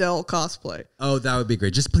full Adele cosplay. Oh, that would be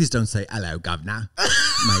great. Just please don't say hello, governor.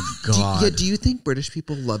 My God. Do you think British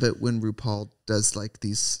people love it when RuPaul does like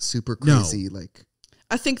these super crazy like?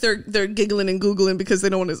 I think they're giggling and googling because they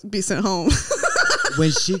don't want to be sent home.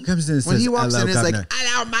 When she comes in and says, when he walks in, governor. is like,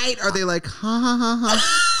 hello, mate. Are they like, ha ha ha ha?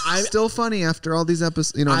 I'm still funny after all these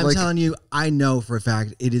episodes. You know, I'm telling you, I know for a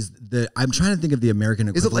fact it is I'm trying to think of the American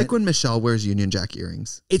equivalent. Is it like when Michelle wears Union Jack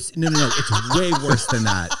earrings? It's no. It's way worse than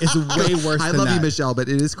that. It's way worse than that. I love you, Michelle, but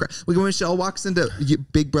it is when Michelle walks into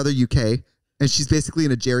Big Brother UK and she's basically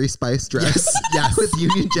in a Jerry Spice dress. Yes. With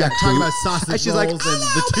Union Jack. Talking about sausage rolls she's like, and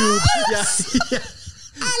the tube. Yeah.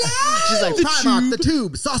 She's like, Primark, the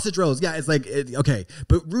tube, sausage rolls. Yeah, it's like, okay.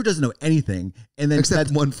 But Ru doesn't know anything. And then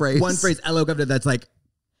except one phrase. One phrase, hello, governor, that's like,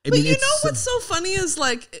 but you know what's so funny is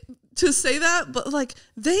like to say that, but like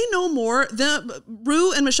they know more.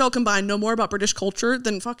 Ru and Michelle combined know more about British culture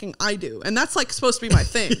than fucking I do, and that's like supposed to be my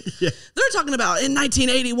thing. They're talking about in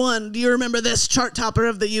 1981. Do you remember this chart topper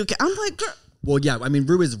of the UK? I'm like, girl, Well, yeah. I mean,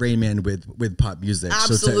 Rue is Rain Man with pop music.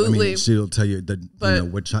 Absolutely. She'll tell you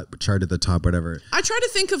what chart at the top, whatever. I try to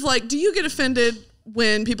think of like, do you get offended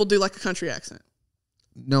when people do like a country accent?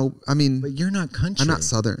 No, I mean, but you're not country. I'm not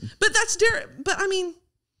Southern. But that's but I mean,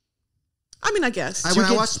 I guess. When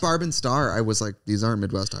I watched Barb and Star, I was like, these aren't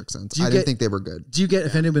Midwest accents. I didn't think they were good. Do you get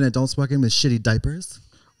offended when adults walk in with shitty diapers?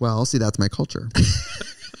 Well, see, that's my culture.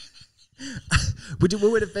 What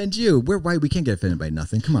would offend you? We're white. We can't get offended by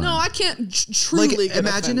nothing. Come on. No, I can't truly get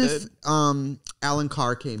imagine offended. if Alan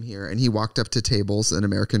Carr came here and he walked up to tables in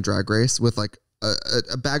American Drag Race with like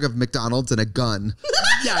a bag of McDonald's and a gun.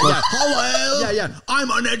 Yeah. Hello. Yeah. I'm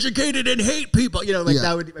uneducated and hate people.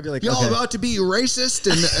 That would be like, y'all about to be racist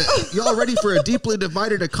and y'all ready for a deeply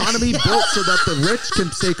divided economy built so that the rich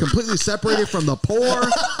can stay completely separated from the poor.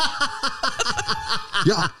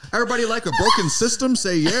 Yeah, everybody like a broken system?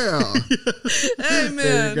 Say yeah. Hey,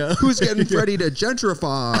 man. Who's getting ready to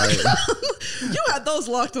gentrify? You had those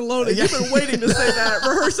locked and loaded. You've been waiting to say that,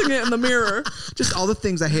 rehearsing it in the mirror. Just all the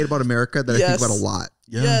things I hate about America that I think about a lot.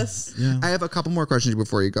 Yeah. Yes. Yeah. I have a couple more questions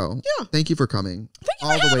before you go. Yeah. Thank you for coming. Thank you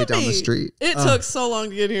all for the way having down me. the street. It took so long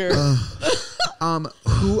to get here.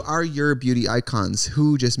 Who are your beauty icons?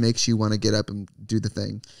 Who just makes you want to get up and do the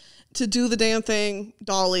thing? To do the damn thing,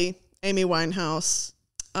 Dolly, Amy Winehouse.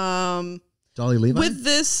 Dolly Levi? With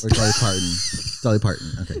this. Or Dolly Parton? Dolly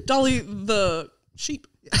Parton. Okay. Dolly the sheep.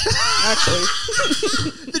 Actually.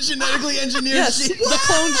 The genetically engineered sheep. The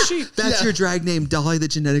cloned sheep. That's your drag name, Dolly the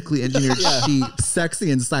genetically engineered sheep.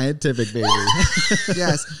 Sexy and scientific, baby.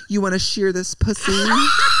 Yes. You want to shear this pussy?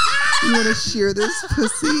 You want to shear this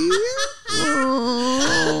pussy?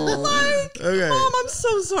 Oh. Okay. Mom, I'm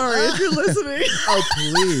so sorry if you're listening. Oh,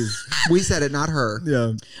 please. We said it, not her.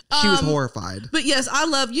 Yeah. She was horrified. But yes, I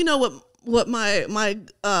love, what my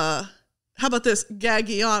how about this?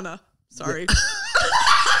 Gagiana. Sorry.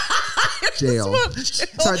 Jail.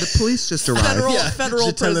 Sorry, the police just arrived.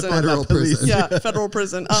 Federal prison. Federal prison. Yeah, federal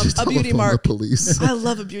prison. A beauty Telephone mark. The police. I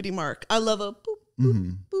love a beauty mark. I love a boop,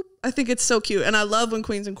 boop, boop. I think it's so cute. And I love when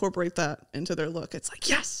queens incorporate that into their look. It's like,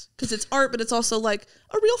 yes, because it's art, but it's also like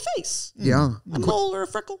a real face. Yeah. A mole or a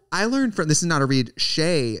freckle. I learned from, this is not a read,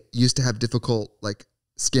 Shay used to have difficult like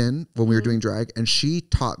skin when we were doing drag, and she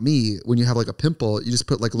taught me when you have like a pimple, you just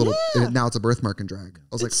put like a little, and now it's a birthmark in drag. I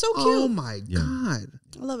was It's like, so cute. oh my God.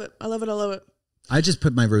 I love it. I love it. I love it. I just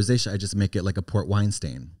put my rosacea, I just make it like a port wine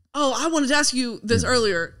stain. Oh, I wanted to ask you this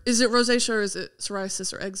earlier. Is it rosacea or is it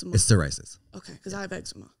psoriasis or eczema? It's psoriasis. Okay, because I have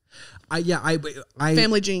eczema. I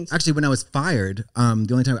Family genes. Actually, when I was fired, the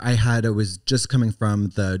only time I had, it was just coming from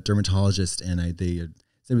the dermatologist, and they said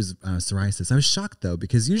it was psoriasis. I was shocked though,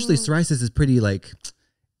 because usually psoriasis is pretty like,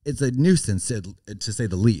 it's a nuisance to say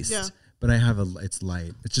the least. Yeah. But I have it's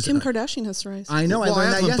light. It's just Kim Kardashian has psoriasis. I know. Well,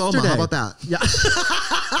 I learned that yesterday. How about that? Yeah.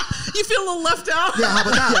 You feel a little left out. Yeah. How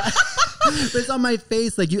about that? But it's on my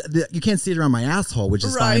face. Like you can't see it around my asshole, which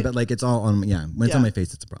is fine. But like it's all on. Yeah. When it's on my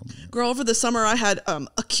face, it's a problem. Girl, over the summer I had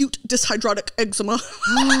acute dyshydrotic eczema.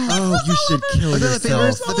 Oh, you should kill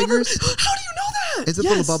yourself. The fingers? How do you know that? Is it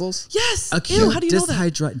little bubbles? Yes. Acute. Ew, how do you know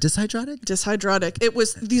that? Dyshydrotic? Dyshydrotic. It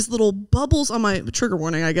was these little bubbles on my, trigger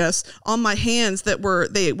warning, I guess, on my hands that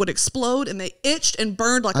they would explode and they itched and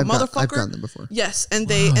burned like a motherfucker. I've gotten them before. Yes, and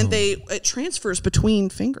it transfers between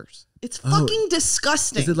fingers. It's fucking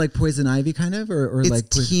disgusting. Is it like poison ivy kind of, or it's like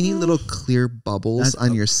teeny little clear bubbles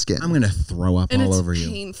on your skin? I'm gonna throw up and all it's over you.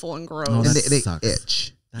 Painful and gross. Oh, and they sucks.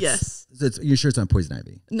 itch. Yes. You're sure it's not poison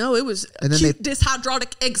ivy? No, it was And then acute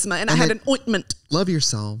dyshydrotic eczema, and I had an ointment. Love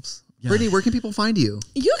yourselves. Yeah. Brittany, where can people find you?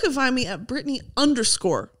 You can find me at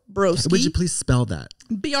Brittany_Broski. Would you please spell that?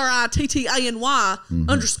 BRITTANY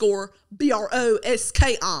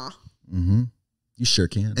 _BROSKI. You sure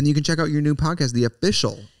can. And you can check out your new podcast, the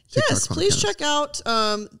official TikTok Yes, please podcast. check out.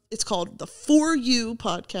 It's called the For You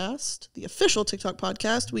podcast, the official TikTok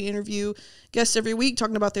podcast. We interview guests every week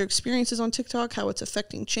talking about their experiences on TikTok, how it's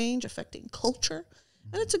affecting change, affecting culture.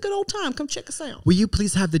 And it's a good old time. Come check us out. Will you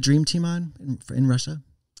please have the Dream Team on in Russia?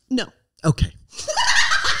 No. Okay.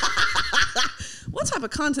 What type of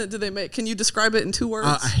content do they make? Can you describe it in 2 words?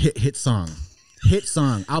 A hit song. Hit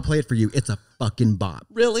song. I'll play it for you. It's a fucking bop.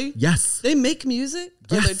 Really? Yes. They make music?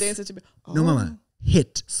 Or Yes. they're dancing to oh. No, mama.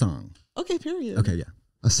 Hit song. Okay, period. Okay, yeah.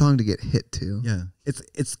 A song to get hit to. Yeah.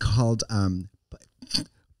 It's called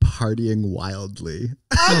Partying Wildly.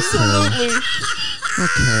 Absolutely.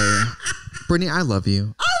 Okay. Brittany, I love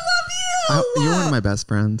you. I love you. You're one of my best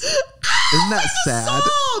friends. Isn't that sad? Song.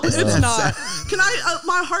 It's Isn't that not. sad? Can I?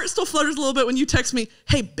 My heart still flutters a little bit when you text me,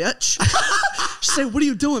 "Hey, bitch." She say, "What are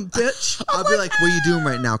you doing, bitch?" I'll be like, "What are you doing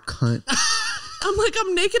right now, cunt?" I'm like,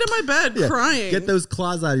 I'm naked in my bed crying. Get those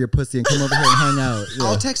claws out of your pussy and come over here and hang out. Yeah.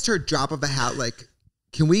 I'll text her drop of a hat like,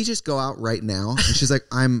 can we just go out right now? And she's like,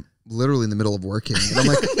 I'm literally in the middle of working. And I'm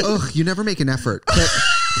like, ugh, you never make an effort. But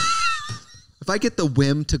if I get the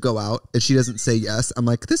whim to go out and she doesn't say yes, I'm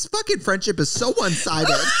like, this fucking friendship is so one-sided.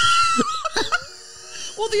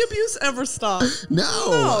 Will the abuse ever stop?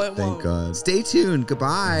 No, it won't. Thank God. Stay tuned.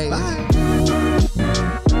 Goodbye. Bye.